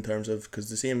does in terms of, because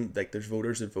the same, like, there's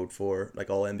voters that vote for, like,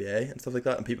 all NBA and stuff like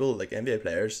that, and people, like, NBA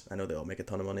players, I know they all make a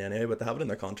ton of money anyway, but they have it in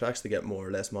their contracts to get more or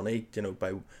less money,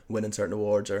 by winning certain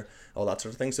awards or all that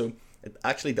sort of thing, so it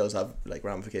actually does have, like,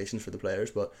 ramifications for the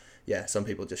players, but yeah, some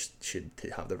people just should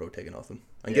have their vote taken off them,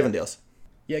 and given to us.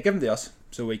 Yeah, give them to us,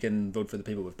 so we can vote for the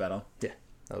people we've bet on. Yeah,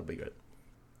 that would be great.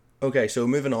 Okay, so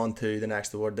moving on to the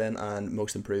next award then, and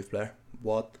most improved player.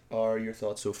 What are your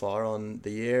thoughts so far on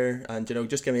the year? And,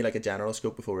 just give me like a general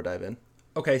scope before we dive in.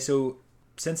 Okay, so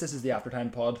since this is the Aftertime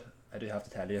pod, I do have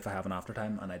to tell you if I have an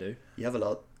Aftertime, and I do. You have a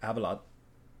lot. I have a lot.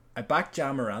 I backed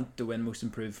Ja Morant to win most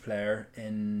improved player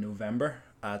in November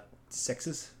at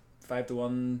 6s.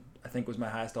 5-1, I think, was my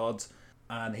highest odds.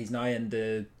 And he's now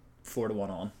into 4-1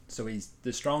 on. So he's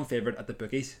the strong favourite at the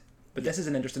bookies. But this is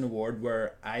an interesting award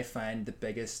where I find the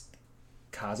biggest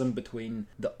chasm between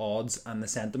the odds and the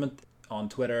sentiment on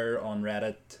Twitter, on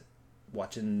Reddit,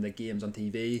 watching the games on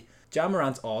TV. Ja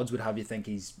Morant's odds would have you think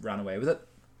he's ran away with it,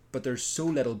 but there's so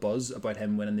little buzz about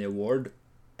him winning the award.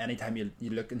 Anytime you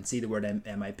look and see the word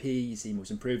MIP, you see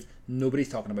most improved, nobody's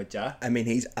talking about Ja. I mean,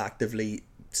 he's actively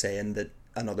saying that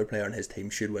another player on his team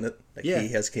should win it. Like, he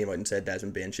has came out and said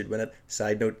Desmond Bane should win it.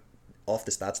 Side note, off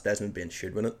the stats, Desmond Bane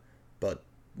should win it, but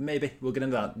maybe we'll get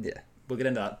into that. Yeah, we'll get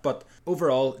into that. But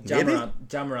overall,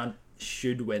 Ja Morant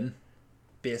should win,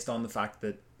 based on the fact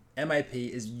that MIP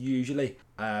is usually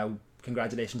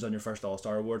congratulations on your first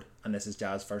All-Star award, and this is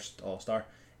Ja's first All-Star.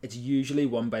 It's usually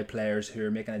won by players who are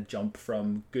making a jump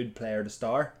from good player to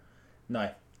star.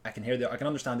 Now, I can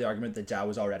understand the argument that Ja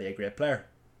was already a great player,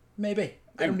 Maybe.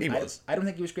 He was. I don't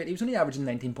think he was great. He was only averaging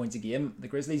 19 points a game. The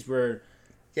Grizzlies were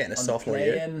in a sophomore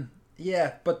year.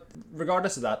 Yeah, but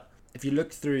regardless of that, if you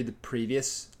look through the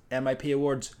previous MIP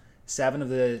awards, 7 of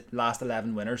the last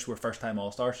 11 winners were first-time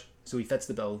All-Stars. So he fits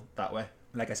the bill that way.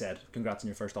 Like I said, congrats on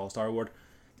your first All-Star award.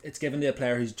 It's given to a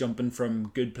player who's jumping from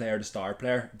good player to star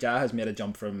player. Ja has made a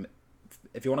jump from,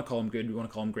 if you want to call him good, we want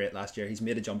to call him great last year, he's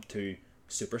made a jump to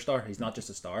superstar. He's not just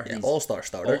a star. Yeah, he's All-Star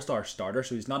starter. All-Star starter.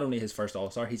 So he's not only his first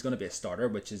All-Star, he's going to be a starter,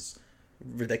 which is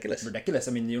ridiculous.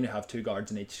 I mean, you only have 2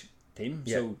 guards in each team.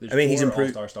 Yeah. So there's he's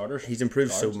improved. All-Star starters. He's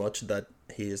improved so much that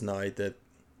he is now the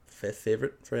 5th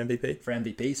favourite for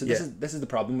MVP. So this is the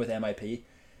problem with MIP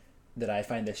that I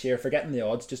find this year. Forgetting the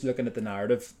odds, just looking at the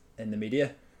narrative in the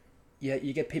media,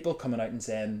 you get people coming out and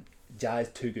saying Ja is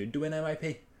too good to win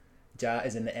MIP. Ja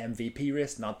is in the MVP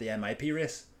race, not the MIP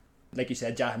race. Like you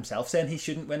said, Ja himself saying he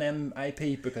shouldn't win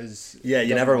MIP because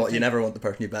you never want the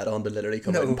person you bet on to literally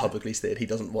come out and publicly state he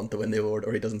doesn't want to win the award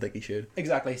or he doesn't think he should.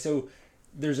 Exactly. So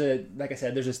there's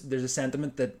a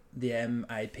sentiment that the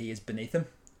MIP is beneath him,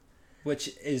 which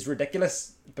is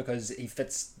ridiculous because he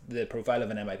fits the profile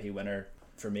of an MIP winner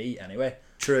for me anyway.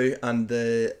 True, and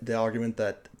the argument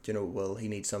that he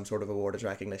needs some sort of award as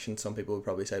recognition. Some people would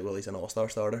probably say, well, he's an All-Star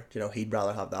starter. He'd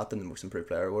rather have that than the Most Improved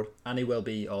Player award. And he will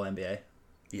be All NBA.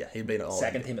 Yeah, he'd be an All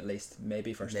second team at least,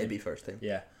 maybe first team.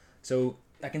 Yeah, so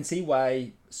I can see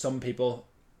why some people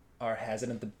are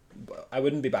hesitant. I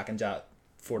wouldn't be backing Ja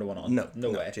 4-1 on.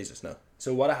 No way. Jesus, no.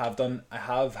 So what I have done, I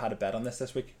have had a bet on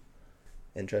this week.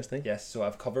 Interesting. Yes, so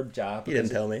I've covered Ja. You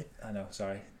didn't tell me. I know,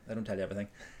 sorry. I don't tell you everything.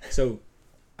 So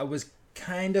I was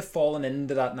kind of falling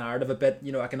into that narrative a bit.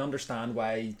 I can understand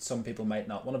why some people might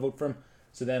not want to vote for him.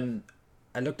 So then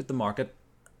I looked at the market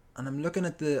and I'm looking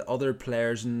at the other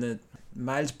players in the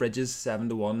Miles Bridges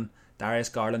 7-1, Darius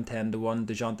Garland 10-1,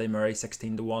 DeJounte Murray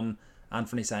 16-1,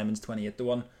 Anthony Simons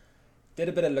 28-1. Did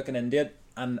a bit of looking into it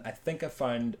and I think I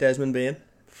found Desmond Bane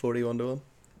 41-1.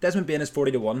 Desmond Bane is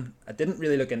 40-1. I didn't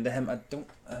really look into him.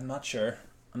 I'm not sure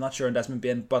on Desmond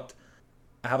Bane, but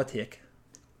I have a take.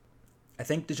 I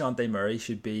think DeJounte Murray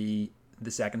should be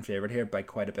the second favourite here by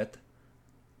quite a bit.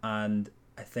 And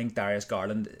I think Darius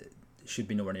Garland should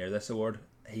be nowhere near this award.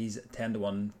 He's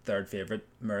 10-1 third favourite.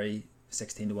 Murray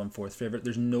 16-1 fourth favourite.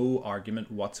 There's no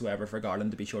argument whatsoever for Garland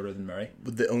to be shorter than Murray.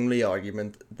 But the only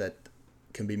argument that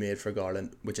can be made for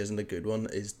Garland, which isn't a good one,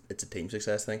 is it's a team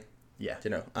success thing. Yeah.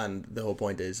 And the whole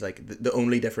point is the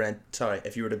only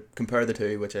if you were to compare the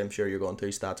two, which I'm sure you're going to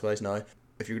stats wise now,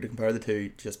 if you were to compare the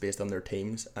two just based on their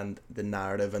teams and the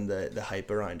narrative and the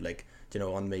hype around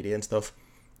on media and stuff,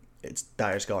 it's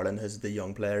Darius Garland as the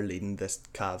young player leading this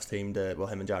Cavs team to,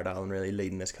 him and Jared Allen really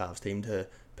leading this Cavs team to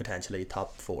potentially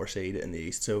top 4 seed in the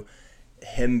East. So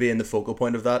him being the focal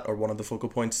point of that, or one of the focal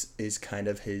points, is kind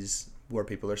of where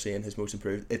people are seeing his most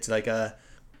improved. It's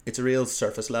it's a real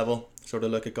surface level sort of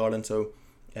look at Garland. So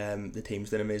the team's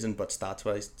been amazing, but stats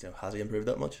wise, has he improved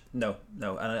that much? No,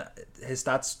 and his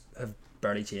stats have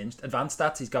barely changed. Advanced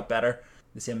stats, he's got better.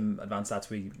 The same advanced stats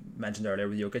we mentioned earlier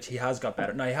with Jokic, he has got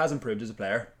better. Now he has improved as a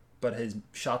player, but his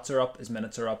shots are up, his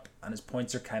minutes are up, and his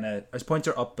points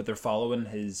are up, but they're following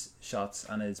his shots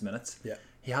and his minutes. Yeah,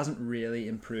 he hasn't really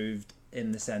improved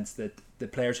in the sense that the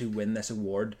players who win this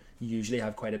award usually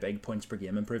have quite a big points per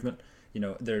game improvement.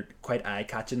 They're quite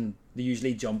eye-catching. They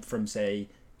usually jump from, say,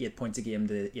 8 points a game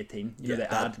to 18. They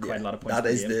add quite a lot of points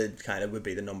per game. That would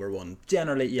be the number one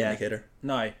generally, indicator.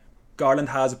 Now, Garland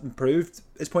has improved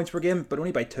his points per game, but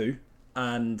only by 2.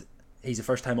 And he's a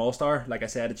first-time All-Star. Like I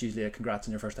said, it's usually a congrats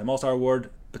on your first-time All-Star award,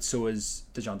 but so is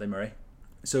DeJounte Murray.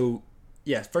 So,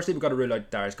 yeah, firstly, we've got to rule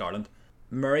out Darius Garland.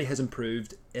 Murray has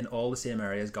improved in all the same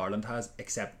areas Garland has,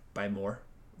 except by more,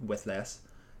 with less.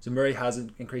 So Murray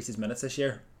hasn't increased his minutes this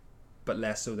year, but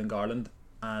less so than Garland.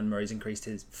 And Murray's increased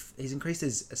his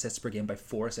assists per game by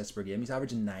 4 assists per game. He's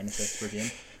averaging 9 assists per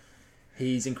game.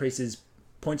 He's increased his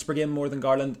points per game more than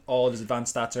Garland. All of his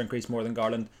advanced stats are increased more than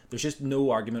Garland. There's just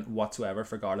no argument whatsoever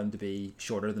for Garland to be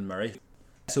shorter than Murray.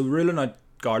 So ruling out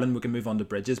Garland, we can move on to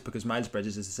Bridges, because Miles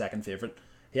Bridges is the second favourite.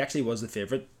 He actually was the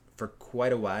favourite for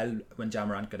quite a while when Ja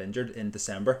Morant got injured in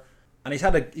December. And he's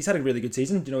had a really good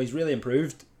season. He's really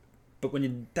improved. But when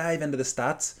you dive into the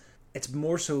stats, it's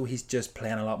more so he's just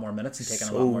playing a lot more minutes and taking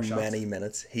a lot more shots. So many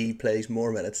minutes. He plays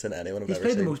more minutes than anyone I've ever seen.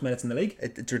 He's played the most minutes in the league.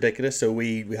 It's ridiculous. So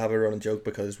we have a running joke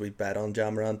because we bet on Ja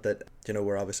Morant that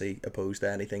we're obviously opposed to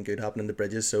anything good happening to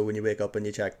Bridges. So when you wake up and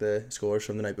you check the scores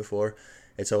from the night before,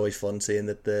 it's always fun seeing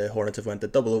that the Hornets have went to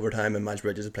double overtime and Miles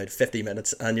Bridges have played 50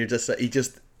 minutes, and you're just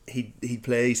he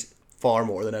plays far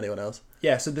more than anyone else.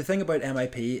 Yeah. So the thing about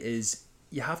MIP is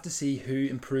you have to see who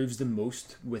improves the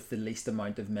most with the least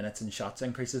amount of minutes and shots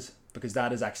increases, because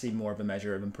that is actually more of a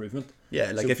measure of improvement.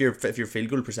 Yeah, like so, if your field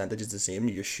goal percentage is the same,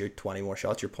 you just shoot 20 more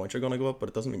shots, your points are going to go up, but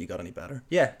it doesn't mean you got any better.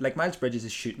 Yeah, like Miles Bridges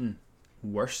is shooting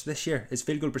worse this year. His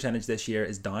field goal percentage this year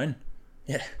is down.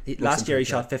 Yeah. Last year he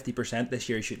shot 50%, this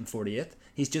year he's shooting 48%.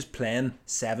 He's just playing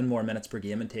 7 more minutes per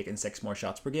game and taking 6 more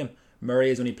shots per game. Murray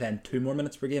is only playing 2 more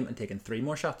minutes per game and taking 3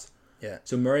 more shots. Yeah.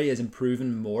 So Murray is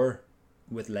improving more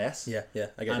with less. Yeah,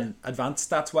 I get it. And advanced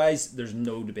stats wise, there's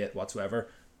no debate whatsoever.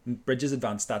 Bridges'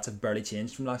 advanced stats have barely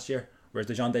changed from last year, whereas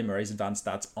DeJounte Murray's advanced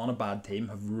stats on a bad team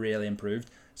have really improved.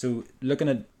 So looking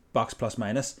at box plus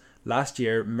minus, last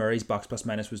year Murray's box plus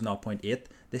minus was 0.8.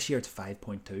 This year it's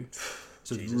 5.2.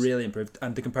 So it's really improved.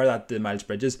 And to compare that to Miles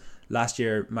Bridges, last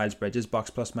year Miles Bridges box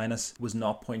plus minus was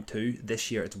 0.2. This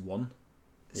year it's 1.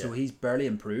 So he's barely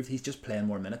improved. He's just playing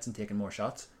more minutes and taking more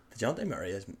shots. DeJounte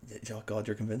Murray is, oh God,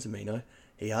 you're convincing me now.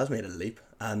 He has made a leap,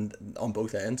 and on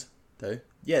both ends too.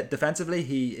 Yeah, defensively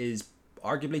he is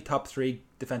arguably top 3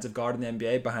 defensive guard in the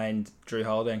NBA behind Drew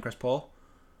Holiday and Chris Paul.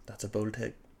 That's a bold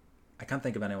take. I can't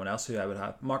think of anyone else who I would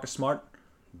have. Marcus Smart.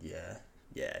 Yeah,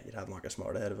 you'd have Marcus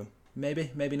Smart ahead of him.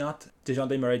 Maybe not.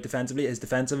 DeJounte Murray defensively, his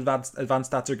defensive advanced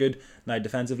stats are good. Now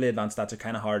defensively, advanced stats are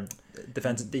kind of hard.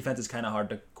 Defense is kind of hard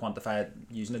to quantify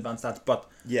using advanced stats, but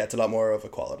yeah, it's a lot more of a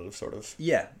qualitative sort of.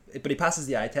 Yeah, but he passes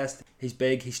the eye test. He's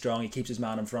big, he's strong, he keeps his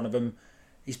man in front of him.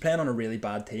 He's playing on a really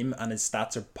bad team, and his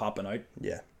stats are popping out.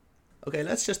 Yeah. Okay,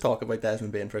 let's just talk about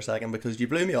Desmond Bane for a second, because you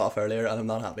blew me off earlier, and I'm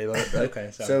not happy about it. Right?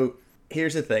 Okay, sorry. So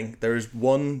here's the thing: there's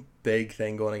one big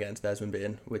thing going against Desmond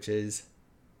Bane, which is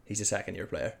he's a second-year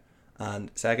player.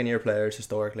 And second-year players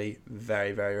historically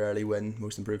very, very rarely win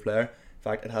Most Improved Player. In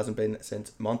fact, it hasn't been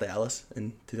since Monte Ellis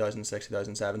in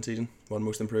 2006-2007 season won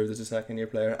Most Improved as a second-year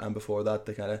player, and before that,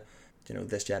 the kind of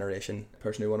this generation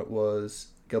person who won it was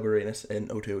Gilbert Arenas in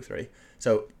 02-03.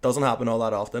 So it doesn't happen all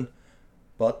that often,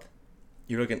 but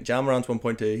you're looking at Ja Morant's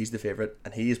 1.2. He's the favourite,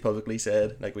 and he has publicly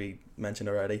said, like we mentioned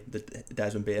already, that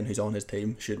Desmond Bane, who's on his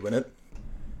team, should win it.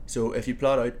 So if you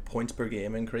plot out points per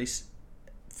game increase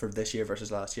for this year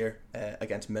versus last year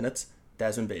against minutes,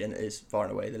 Desmond Bane is far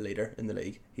and away the leader in the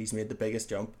league. He's made the biggest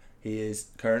jump. He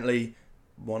is currently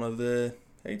one of the,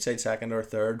 I'd say, second or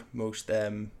third most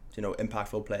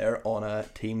impactful player on a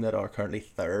team that are currently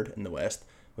third in the West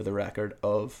with a record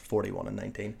of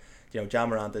 41-19. Ja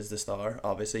Morant is the star,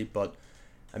 obviously, but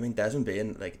I mean Desmond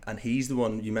Bane, and he's the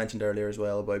one you mentioned earlier as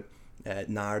well about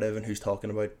narrative and who's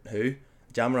talking about who.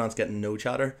 Ja Morant's getting no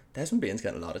chatter. Desmond Bane's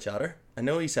getting a lot of chatter. I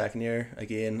know he's second year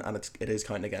again, and it is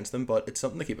counting against him, but it's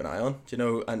something to keep an eye on.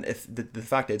 And if the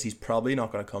fact is, he's probably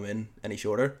not going to come in any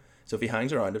shorter. So if he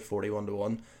hangs around at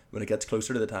 41-1, when it gets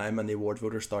closer to the time and the awards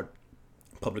voters start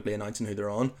publicly announcing who they're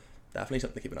on, definitely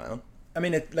something to keep an eye on. I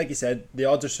mean, like you said, the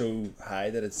odds are so high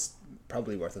that it's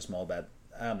probably worth a small bet.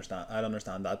 I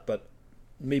understand that, but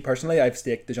me personally, I've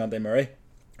staked DeJounte Murray.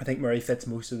 I think Murray fits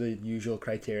most of the usual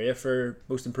criteria for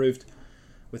Most Improved.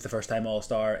 With the first-time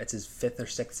All-Star, it's his 5th or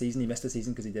 6th season. He missed a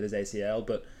season because he did his ACL,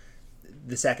 but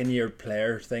the second-year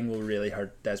player thing will really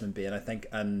hurt Desmond Bane, I think.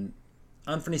 And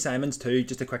Anthony Simons too,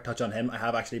 just a quick touch on him. I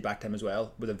have actually backed him as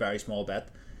well with a very small bet.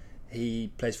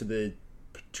 He plays for the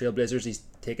Trailblazers. He's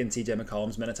taken CJ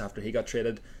McCollum's minutes after he got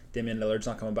traded. Damian Lillard's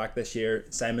not coming back this year.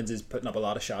 Simons is putting up a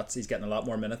lot of shots. He's getting a lot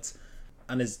more minutes.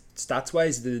 And his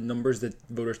stats-wise, the numbers that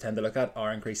voters tend to look at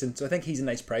are increasing. So I think he's a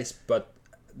nice price, but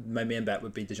my main bet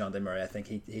would be DeJounte Murray. I think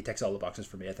he ticks all the boxes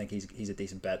for me. I think he's a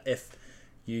decent bet. If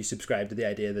you subscribe to the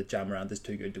idea that Ja Morant is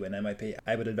too good to win MIP,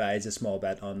 I would advise a small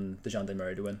bet on DeJounte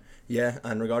Murray to win. Yeah,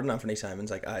 and regarding Anthony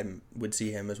Simons, I would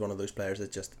see him as one of those players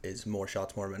that just is more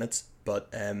shots, more minutes.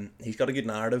 But he's got a good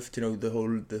narrative.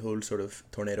 The whole sort of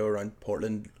tornado around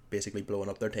Portland basically blowing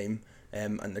up their team.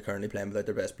 And they're currently playing without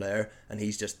their best player, and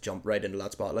he's just jumped right into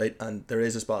that spotlight. And there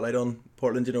is a spotlight on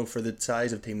Portland, for the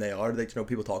size of team they are.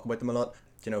 People talk about them a lot.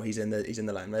 He's in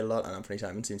the limelight a lot, and Anthony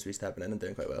Simons seems to be stepping in and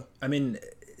doing quite well. I mean,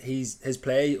 his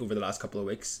play over the last couple of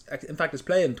weeks, in fact his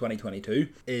play in 2022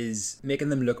 is making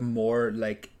them look more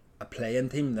like a play-in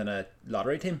team than a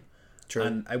lottery team. True.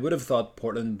 And I would have thought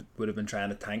Portland would have been trying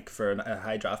to tank for a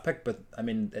high draft pick, but I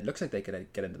mean, it looks like they could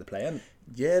get into the play-in.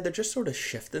 Yeah, they're just sort of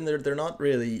shifting. They're not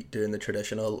really doing the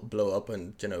traditional blow up,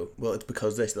 and well, it's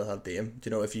because they still have Dame.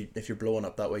 If you're blowing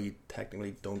up that way, you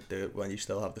technically don't do it when you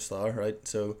still have the star, right?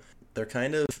 So they're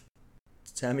kind of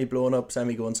semi blowing up,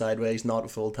 semi going sideways, not a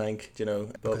full tank,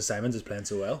 because Simons is playing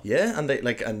so well. Yeah, and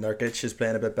and Nurkic is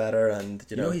playing a bit better, and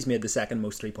he's made the second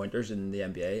most 3-pointers in the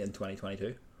NBA in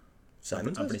 2022.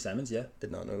 Anthony Simons, yeah.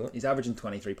 Did not know that. He's averaging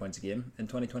 23 points a game in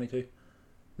 2022.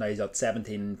 Now he's got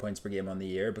 17 points per game on the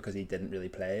year because he didn't really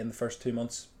play in the first 2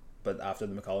 months, but after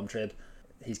the McCollum trade,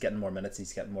 he's getting more minutes,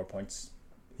 he's getting more points.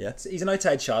 Yeah. He's an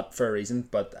outside shot for a reason,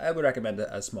 but I would recommend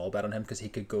a small bet on him because he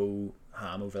could go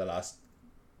ham over the last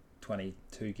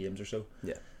 22 games or so.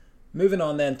 Yeah. Moving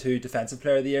on then to Defensive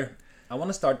Player of the Year. I want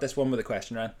to start this one with a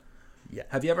question, Ryan. Yeah.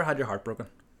 Have you ever had your heart broken?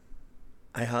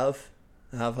 I have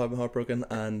had my heart broken,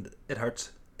 and it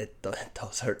hurts. It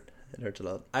does hurt. It hurts a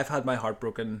lot. I've had my heart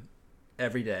broken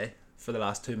every day for the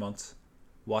last 2 months,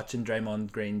 watching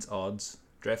Draymond Green's odds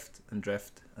drift and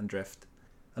drift and drift.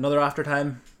 Another after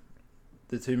time,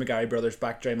 the two McGarry brothers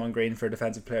backed Draymond Green for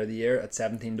Defensive Player of the Year at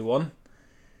 17-1.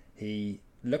 He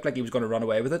looked like he was going to run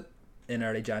away with it in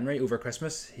early January over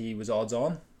Christmas. He was odds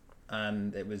on,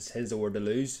 and it was his award to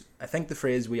lose. I think the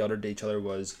phrase we uttered to each other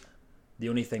was, the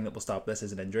only thing that will stop this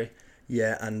is an injury.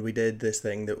 Yeah, and we did this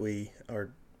thing that we are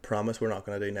promise we're not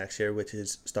going to do next year, which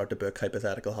is start to book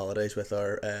hypothetical holidays with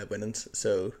our winnings.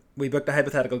 So we booked a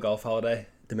hypothetical golf holiday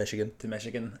to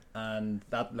Michigan, and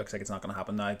that looks like it's not going to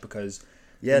happen now because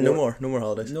no more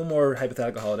holidays, no more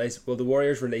hypothetical holidays. Well, the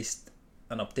Warriors released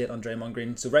an update on Draymond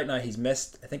Green. So right now I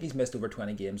think he's missed over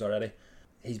 20 games already.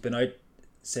 He's been out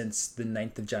since the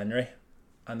 9th of January,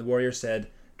 and the Warriors said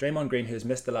Draymond Green, who has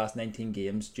missed the last 19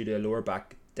 games due to a lower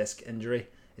back disc injury,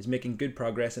 is making good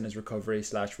progress in his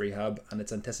recovery/rehab, and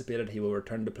it's anticipated he will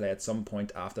return to play at some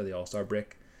point after the All-Star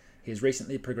break. He has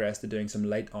recently progressed to doing some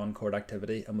light on-court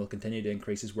activity and will continue to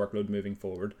increase his workload moving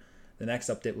forward. The next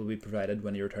update will be provided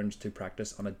when he returns to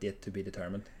practice on a date to be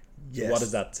determined. Yes. So what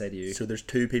does that say to you? So there's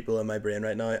two people in my brain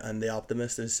right now, and the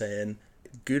optimist is saying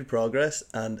good progress,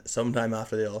 and sometime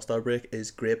after the All-Star break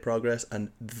is great progress,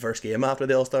 and the first game after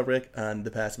the All-Star break, and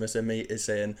the pessimist in me is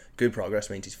saying good progress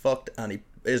means he's fucked and he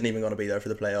isn't even going to be there for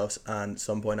the playoffs, and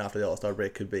some point after the All-Star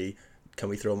break could be, can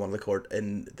we throw him on the court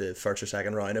in the first or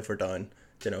second round if we're down,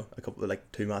 a couple of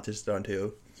 2 matches down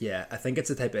 2-0. Yeah, I think it's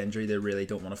the type of injury they really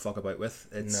don't want to fuck about with.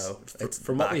 It's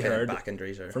from what we heard, back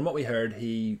injuries are. From what we heard,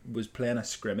 he was playing a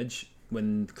scrimmage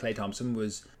when Klay Thompson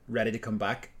was ready to come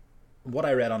back. What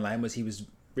I read online was he was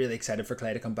really excited for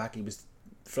Klay to come back. He was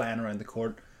flying around the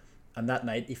court, and that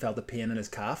night he felt a pain in his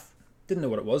calf. Didn't know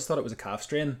what it was, thought it was a calf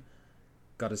strain.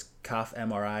 Got his calf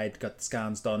MRI'd, got the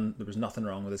scans done. There was nothing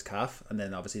wrong with his calf, and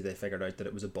then obviously they figured out that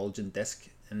it was a bulging disc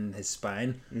in his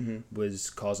spine, was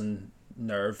causing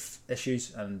nerve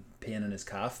issues and pain in his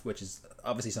calf, which is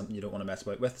obviously something you don't want to mess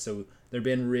about with. So they're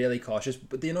being really cautious.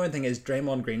 But the annoying thing is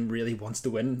Draymond Green really wants to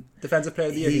win Defensive Player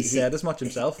of the Year. He said as much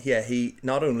himself. He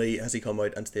not only has he come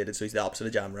out and stated, so he's the opposite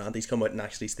of Ja Morant, he's come out and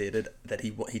actually stated that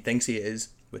he thinks he is,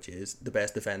 which is the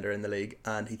best defender in the league,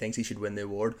 and he thinks he should win the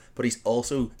award, but he's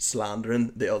also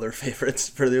slandering the other favourites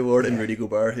for the award in Rudy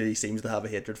Gobert, who he seems to have a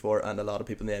hatred for, and a lot of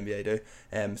people in the NBA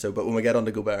do. But when we get on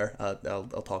to Gobert,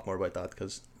 I'll talk more about that,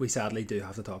 because we sadly do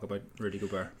have to talk about Rudy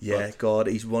Gobert. Yeah, God,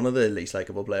 he's one of the least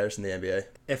likeable players in the NBA,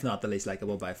 if not the least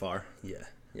likeable by far. Yeah.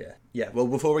 Well,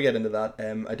 before we get into that,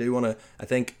 I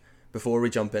think before we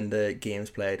jump into games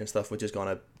played and stuff, which is going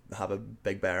to have a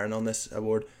big bearing on this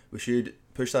award, we should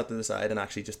push that to the side and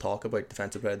actually just talk about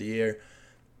Defensive Player of the Year.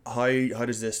 How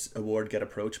does this award get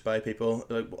approached by people,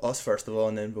 us first of all,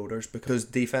 and then voters? Because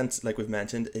defense, like we've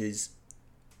mentioned, is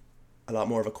a lot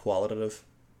more of a qualitative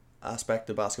aspect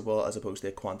of basketball as opposed to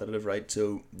a quantitative, right?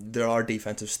 So there are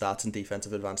defensive stats and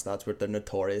defensive advanced stats, but they're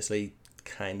notoriously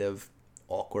kind of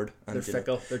awkward and they're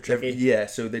fickle, they're tricky.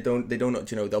 So they don't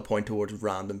they'll point towards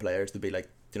random players to be like,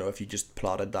 if you just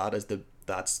plotted that as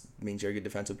that means you're a good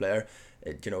defensive player,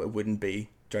 it wouldn't be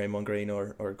Draymond Green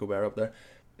or Gobert up there.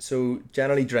 So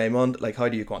generally Draymond, how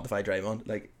do you quantify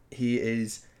Draymond? He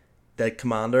is the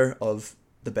commander of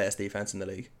the best defense in the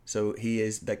league. So he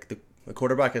is the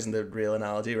quarterback isn't the real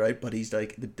analogy, right? But he's the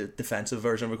defensive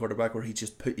version of a quarterback, where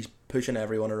he's pushing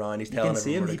everyone around. He's telling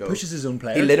everyone where to go. He pushes his own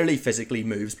players. He literally physically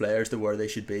moves players to where they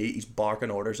should be. He's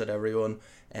barking orders at everyone,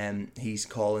 and he's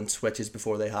calling switches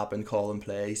before they happen, calling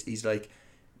plays. He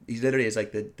literally is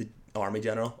like the army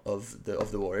general of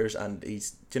the Warriors, and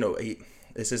he's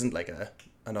this isn't like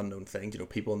an unknown thing.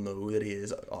 People know that he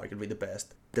is arguably the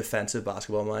best defensive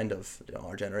basketball mind of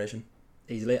our generation.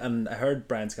 Easily. And I heard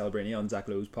Brian Scalabrine on Zach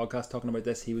Lowe's podcast talking about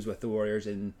this. He was with the Warriors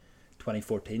in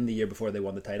 2014, the year before they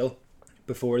won the title,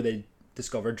 before they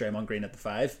discovered Draymond Green at the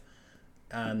 5,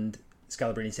 and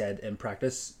Scalabrine said in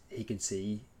practice he could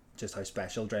see just how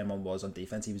special Draymond was on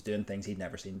defense. He was doing things he'd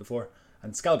never seen before,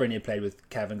 and Scalabrine had played with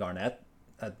Kevin Garnett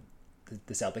at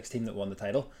the Celtics team that won the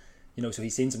title, so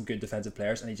he's seen some good defensive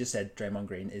players, and he just said Draymond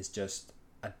Green is just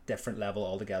a different level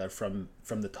altogether from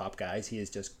the top guys. He is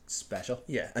just special.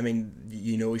 Yeah, I mean,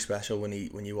 he's special when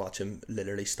you watch him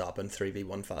literally stopping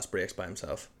 3v1 fast breaks by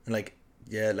himself, and and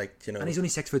he's only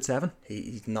 6'7".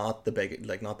 He's not the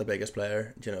biggest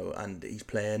player, and he's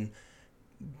playing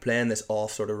playing this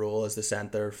off sort of role as the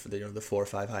centre for the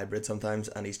 4-5 hybrid sometimes,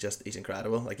 and he's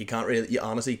incredible. Like you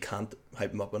honestly can't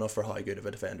hype him up enough for how good of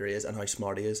a defender he is and how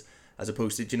smart he is, as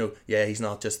opposed to he's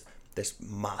not just this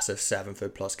massive 7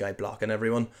 foot plus guy blocking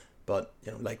everyone, but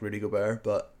like Rudy Gobert,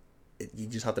 but you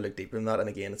just have to look deeper than that. And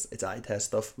again, it's eye test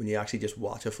stuff. When you actually just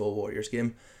watch a full Warriors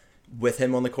game with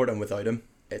him on the court and without him,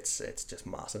 it's just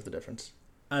massive, the difference.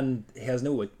 And he has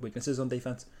no weaknesses on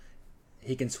defense.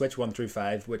 He can switch 1 through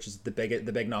 5, which is the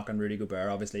big knock on Rudy Gobert.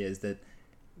 Obviously, is that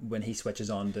when he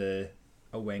switches on to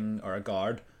a wing or a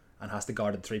guard and has to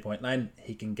guard at the 3-point line,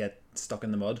 he can get stuck in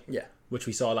the mud. Yeah, which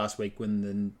we saw last week when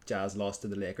the Jazz lost to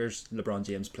the Lakers. LeBron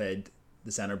James played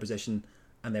the center position,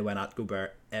 and they went at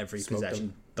Gobert every Smoked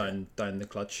possession down the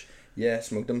clutch. Yeah,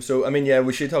 smoked him. So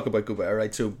we should talk about Gobert,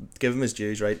 right? So give him his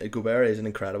dues, right? Gobert is an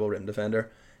incredible rim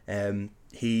defender.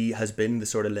 He has been the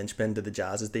sort of linchpin to the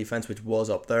Jazz's defense, which was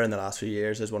up there in the last few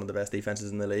years as one of the best defenses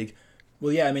in the league.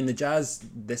 Well, yeah, the Jazz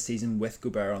this season with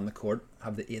Gobert on the court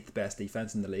have the 8th best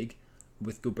defense in the league.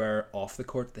 With Gobert off the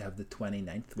court, they have the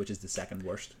 29th, which is the second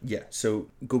worst. Yeah, so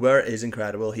Gobert is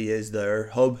incredible. He is their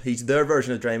hub. He's their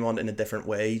version of Draymond in a different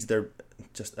way. He's their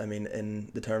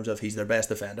in the terms of he's their best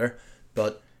defender,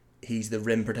 but he's the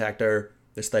rim protector,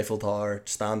 the stifle tower,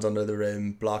 stands under the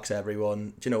rim, blocks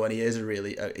everyone. And he is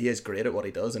he is great at what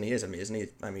he does, and he is amazing.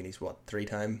 He's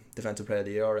 3-time Defensive Player of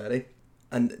the Year already.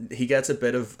 And he gets a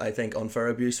bit of, I think, unfair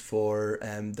abuse for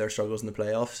their struggles in the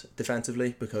playoffs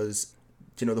defensively, because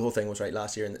the whole thing was right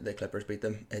last year, and the Clippers beat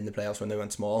them in the playoffs when they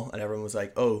went small, and everyone was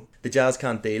like, oh, the Jazz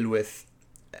can't deal with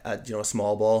a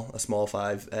small ball, a small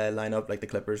 5 lineup like the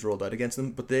Clippers rolled out against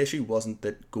them. But the issue wasn't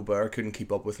that Gobert couldn't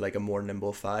keep up with like a more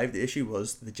nimble 5. The issue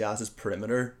was the Jazz's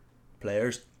perimeter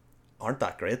players aren't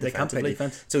that great defensively. They can't play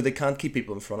defense, so they can't keep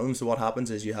people in front of them. So what happens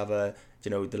is you have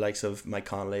the likes of Mike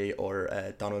Conley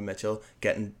or Donovan Mitchell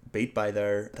getting beat by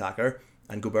their attacker,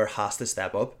 and Gobert has to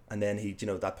step up, and then he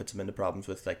that puts him into problems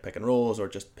with like pick and rolls or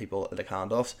just people like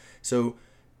handoffs. So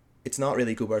it's not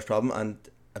really Gobert's problem. And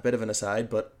a bit of an aside,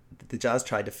 but the Jazz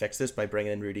tried to fix this by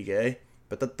bringing in Rudy Gay,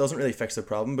 but that doesn't really fix the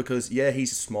problem, because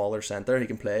he's a smaller centre, he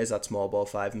can play as that small ball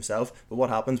 5 himself, but what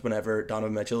happens whenever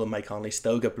Donovan Mitchell and Mike Conley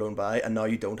still get blown by, and now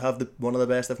you don't have one of the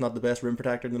best, if not the best, rim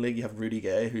protector in the league? You have Rudy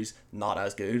Gay, who's not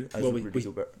as good as Rudy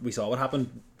Gobert. We saw what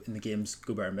happened in the games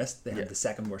Gobert missed. They had the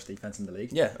second worst defense in the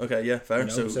league. Yeah, okay, yeah, fair.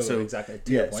 So exactly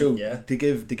to your point, to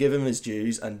give him his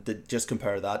dues and to just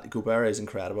compare that, Gobert is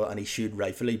incredible, and he should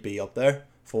rightfully be up there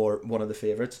for one of the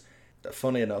favourites.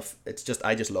 Funny enough,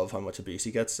 I just love how much abuse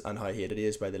he gets and how hated he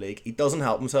is by the league. He doesn't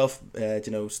help himself.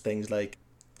 Things like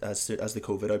as the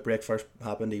COVID outbreak first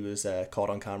happened, he was caught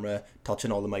on camera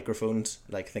touching all the microphones,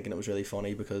 like thinking it was really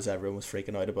funny because everyone was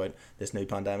freaking out about this new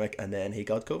pandemic, and then he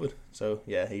got COVID. So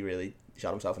yeah, he really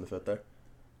shot himself in the foot there.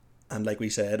 And like we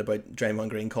said about Draymond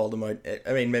Green, called him out.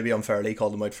 Maybe unfairly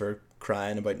called him out for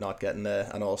crying about not getting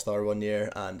an All-Star one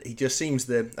year, and he just seems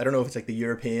I don't know if it's like the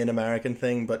European American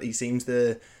thing, but he seems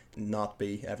to not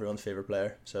be everyone's favourite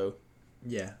player. So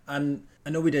yeah, and I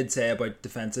know we did say about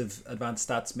defensive advanced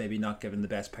stats maybe not giving the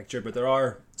best picture, but there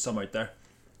are some out there,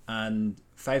 and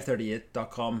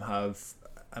 538.com have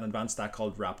an advanced stat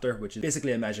called Raptor, which is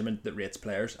basically a measurement that rates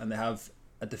players, and they have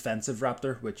a defensive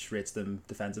Raptor which rates them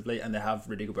defensively, and they have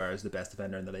Rudy Gobert as the best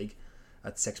defender in the league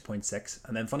at 6.6,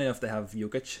 and then funny enough they have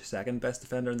Jokic second best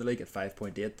defender in the league at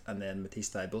 5.8, and then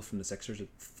Matisse Thybulle from the Sixers at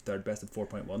third best at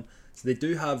 4.1. So they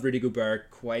do have Rudy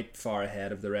Gobert quite far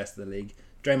ahead of the rest of the league.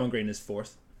 Draymond Green is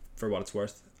fourth for what it's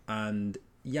worth, and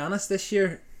Giannis this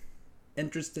year,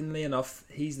 interestingly enough,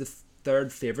 he's the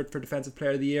third favourite for defensive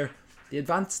player of the year. The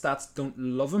advanced stats don't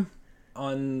love him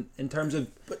in terms of,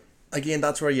 but again,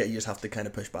 that's where you just have to kind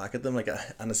of push back at them,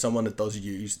 and as someone that does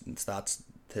use stats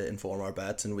to inform our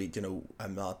bets, and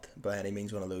I'm not by any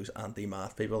means one of those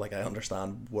anti-math people. I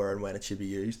understand where and when it should be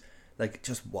used.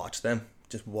 Just watch them,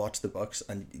 just watch the Bucks,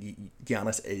 and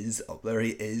Giannis is up there. He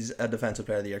is a defensive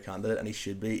player of the year candidate, and he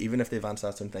should be. Even if the advanced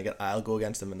stats don't think it, I'll go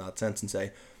against him in that sense and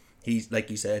say he's, like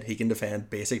you said, he can defend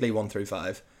basically 1 through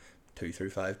 5, 2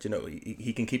 through 5.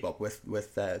 He can keep up with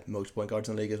most point guards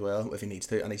in the league as well if he needs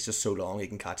to, and he's just so long he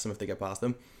can catch them if they get past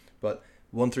him. But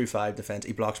 1 through 5 defense,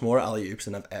 he blocks more alley-oops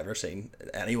than I've ever seen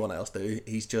anyone else do.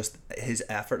 He's just, his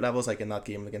effort levels, in that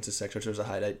game against the Sixers, there's a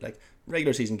highlight,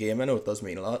 regular season game, I know it does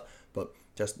mean a lot, but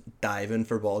just diving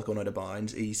for balls going out of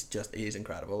bounds, he's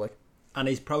incredible. And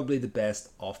he's probably the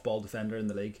best off-ball defender in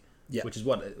the league, yeah. Which is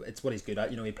what he's good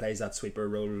at. He plays that sweeper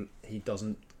role. He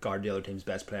doesn't guard the other team's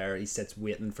best player. He sits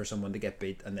waiting for someone to get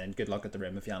beat, and then good luck at the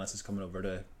rim if Giannis is coming over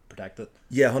to protect it.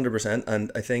 Yeah, 100%.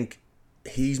 And I think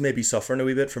he's maybe suffering a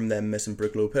wee bit from them missing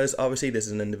Brook Lopez. Obviously, this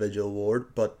is an individual award,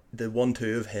 but the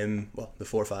 1-2 of him, well, the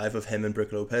 4-5 of him and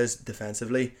Brook Lopez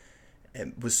defensively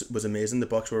was amazing. The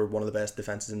Bucks were one of the best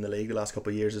defenses in the league the last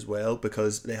couple of years as well,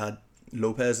 because they had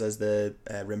Lopez as the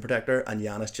rim protector and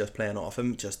Giannis just playing off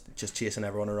him, just chasing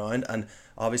everyone around. And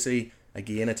obviously,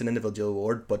 again, it's an individual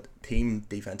award, but team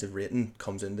defensive rating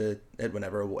comes into it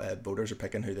whenever voters are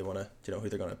picking who they want to, who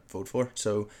they're going to vote for.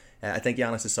 So I think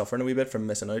Giannis is suffering a wee bit from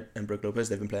missing out in Brook Lopez.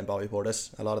 They've been playing Bobby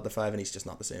Portis a lot at the 5, and he's just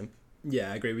not the same.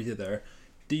 Yeah, I agree with you there.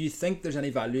 Do you think there's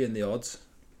any value in the odds?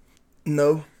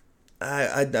 No,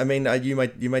 I mean, you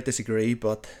might disagree,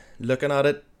 but looking at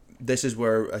it, this is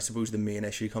where I suppose the main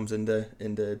issue comes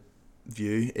into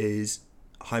view, is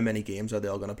how many games are they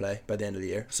all going to play by the end of the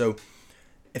year. So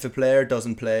if a player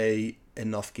doesn't play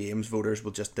enough games, voters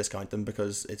will just discount them,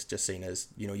 because it's just seen as,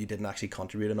 you didn't actually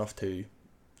contribute enough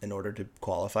in order to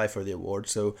qualify for the award.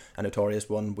 So a notorious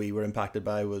one we were impacted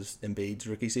by was Embiid's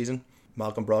rookie season.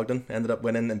 Malcolm Brogdon ended up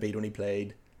winning. Embiid only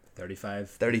played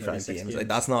 35 games. Like,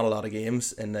 that's not a lot of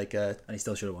games in and he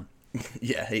still should have won.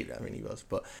 Yeah, he was.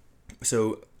 But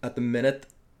so at the minute,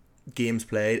 games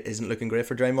played isn't looking great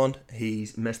for Draymond.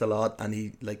 He's missed a lot, and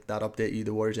he, like that update,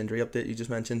 the Warriors injury update you just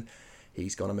mentioned,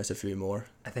 he's gonna miss a few more.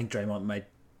 I think Draymond might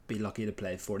be lucky to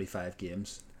play 45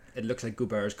 games. It looks like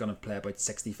Gobert's gonna play about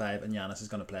 65 and Giannis is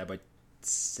gonna play about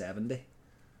 70.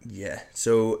 Yeah,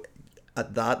 so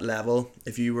at that level,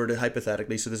 if you were to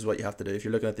hypothetically, so this is what you have to do. If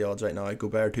you're looking at the odds right now,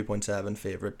 Gobert 2.7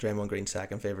 favourite, Draymond Green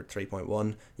second favourite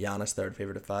 3.1, Giannis third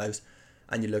favourite at 5s,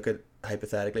 and you look at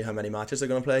hypothetically how many matches they're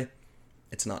going to play,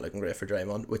 it's not looking great for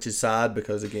Draymond, which is sad,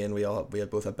 because again we had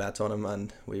both had bets on him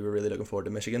and we were really looking forward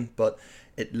to Michigan, but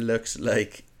it looks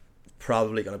like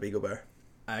probably going to be Gobert.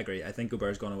 I agree. I think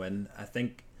Gobert's going to win.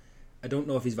 I don't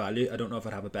know if he's value. I don't know if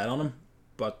I'd have a bet on him,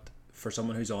 but for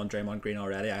someone who's on Draymond Green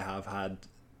already, I have had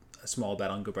a small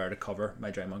bet on Gobert to cover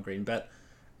my Draymond Green bet.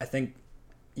 I think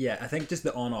just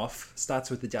the on-off stats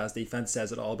with the Jazz defense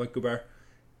says it all about Gobert.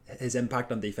 His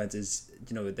impact on defense is,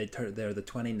 they're the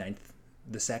 29th,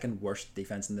 the second worst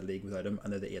defense in the league without him,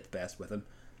 and they're the 8th best with him.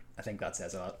 I think that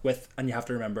says a lot. And you have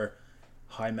to remember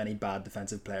how many bad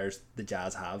defensive players the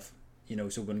Jazz have.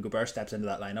 So when Gobert steps into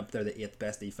that lineup, they're the 8th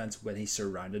best defense when he's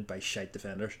surrounded by shite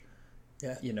defenders.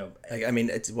 Yeah.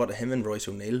 It's what him and Royce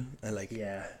O'Neal.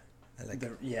 Yeah,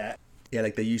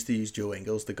 like they used to use Joe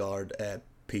Ingles to guard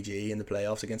PG in the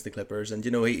playoffs against the Clippers, and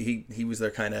he was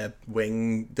their kind of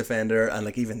wing defender, and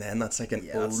like even then that's like an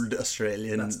old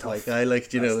Australian like guy,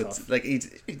 it's like he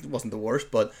wasn't the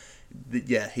worst, but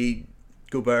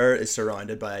Gobert is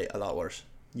surrounded by a lot worse.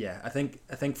 Yeah, I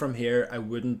think from here I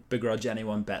wouldn't begrudge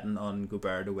anyone betting on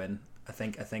Gobert to win. I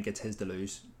think it's his to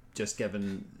lose, just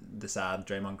given the sad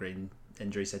Draymond Green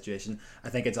injury situation. I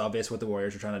think it's obvious what the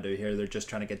Warriors are trying to do here. They're just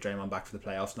trying to get Draymond back for the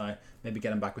playoffs now. Maybe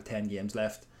get him back with 10 games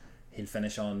left. He'll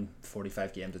finish on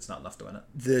 45 games. It's not enough to win it.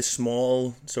 The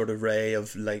small sort of ray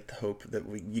of light hope that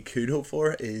you could hope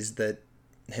for is that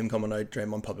him coming out,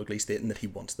 Draymond publicly stating that he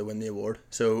wants to win the award.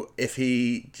 So if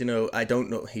he, I don't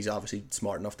know, he's obviously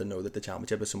smart enough to know that the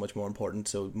championship is so much more important,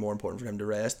 so more important for him to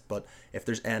rest. But if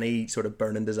there's any sort of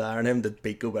burning desire in him to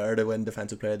beat Gobert to win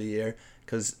Defensive Player of the Year,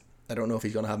 because I don't know if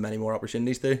he's going to have many more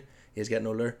opportunities to. He's getting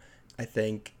older. I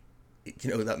think,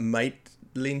 that might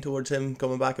lean towards him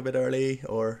coming back a bit early,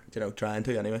 or, trying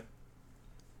to anyway.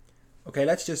 Okay,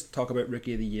 let's just talk about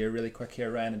Rookie of the Year really quick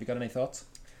here, Ryan. Have you got any thoughts?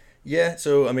 Yeah,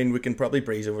 so, I mean, we can probably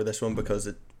breeze over this one because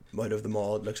out of them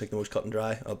all, it looks like the most cut and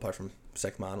dry, apart from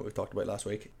Sixth Man, what we talked about last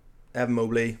week. Evan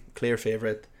Mobley, clear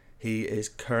favourite. He is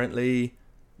currently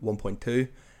 1.2.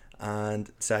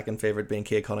 And second favourite being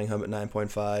Cade Cunningham at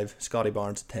 9.5, Scotty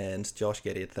Barnes at 10s, Josh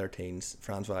Giddey at 13s,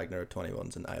 Franz Wagner at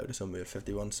 21s, and Ayo Dosunmu at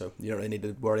 51. So you don't really need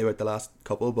to worry about the last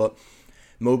couple. But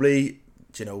Mobley,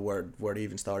 where to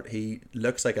even start? He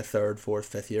looks like a third, fourth,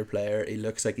 fifth year player. He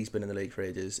looks like he's been in the league for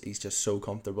ages. He's just so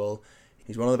comfortable.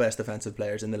 He's one of the best defensive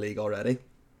players in the league already.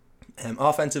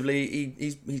 Offensively,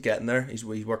 he's getting there. He's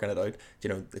working it out.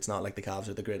 It's not like the Cavs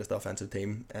are the greatest offensive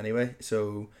team anyway.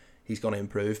 So he's going to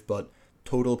improve, but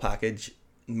total package,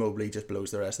 Mobley just blows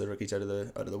the rest of the rookies out of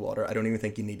the water. I don't even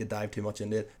think you need to dive too much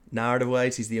into it. Narrative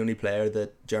wise, he's the only player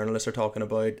that journalists are talking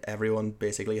about. Everyone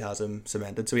basically has him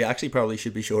cemented, so he actually probably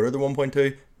should be shorter than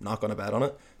 1.2. Not going to bet on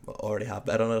it. Already have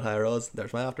bet on it higher odds.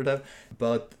 There's my aftertime.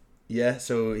 But yeah,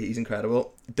 so he's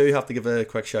incredible. Do have to give a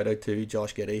quick shout out to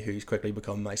Josh Giddey, who's quickly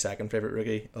become my second favourite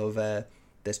rookie of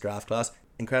this draft class.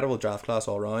 Incredible draft class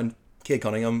all round. Cade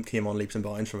Cunningham came on leaps and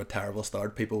bounds from a terrible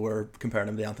start. People were comparing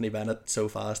him to Anthony Bennett so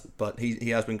fast, but he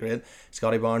has been great.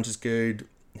 Scotty Barnes is good.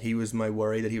 He was my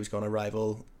worry that he was going to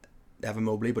rival Evan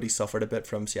Mobley, but he suffered a bit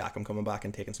from Siakam coming back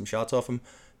and taking some shots off him.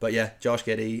 But yeah, Josh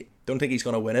Giddey, don't think he's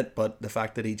going to win it, but the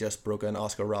fact that he just broke an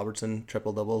Oscar Robertson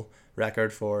triple-double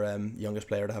record for youngest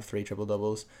player to have 3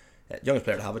 triple-doubles, youngest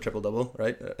player to have a triple-double,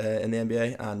 right, in the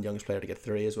NBA, and youngest player to get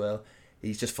 3 as well.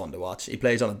 He's just fun to watch. He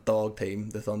plays on a dog team.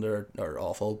 The Thunder are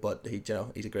awful, but he's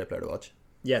a great player to watch.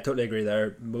 Yeah, totally agree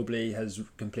there. Mobley has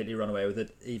completely run away with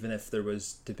it. Even if there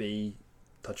was to be,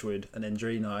 touchwood, an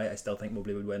injury now, I still think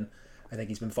Mobley would win. I think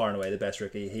he's been far and away the best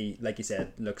rookie. He, like you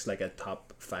said, looks like a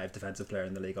top 5 defensive player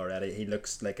in the league already. He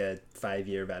looks like a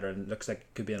 5-year veteran. Looks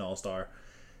like could be an all-star.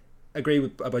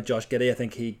 Agree about Josh Giddey. I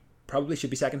think he probably should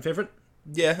be second favourite.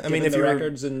 Yeah, I mean, if the you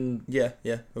records and I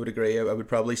would agree. I would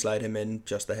probably slide him in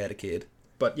just ahead of Cade.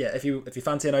 But yeah, if you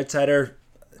fancy an outsider,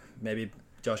 maybe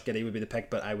Josh Giddey would be the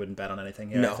pick. But I wouldn't bet on anything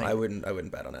here. No, I wouldn't bet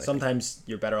on anything. Sometimes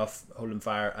you're better off holding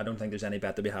fire. I don't think there's any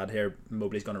bet to be had here.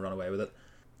 Mobley's going to run away with it.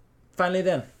 Finally,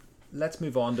 then, let's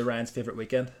move on to Ryan's favourite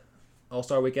weekend,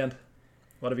 All-Star Weekend.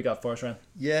 What have you got for us, Ryan?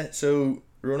 Yeah, so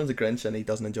Ronan's a Grinch and he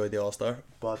doesn't enjoy the All-Star,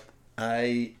 but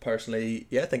I personally,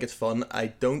 think it's fun. I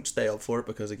don't stay up for it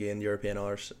because, again, European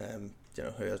hours,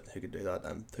 who could do that?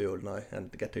 I'm too old now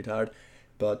and get too tired.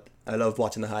 But I love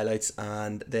watching the highlights,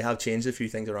 and they have changed a few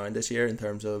things around this year in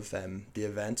terms of the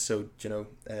events. So,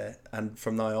 and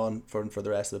from now on, for the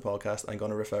rest of the podcast, I'm going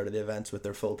to refer to the events with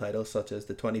their full titles, such as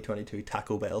the 2022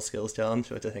 Taco Bell Skills Challenge,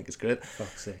 which I think is great.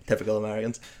 Fuck's sake. Typical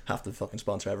Americans. Have to fucking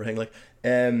sponsor everything.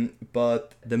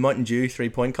 But the Mountain Dew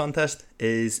 3-point contest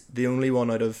is the only one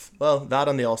out of, that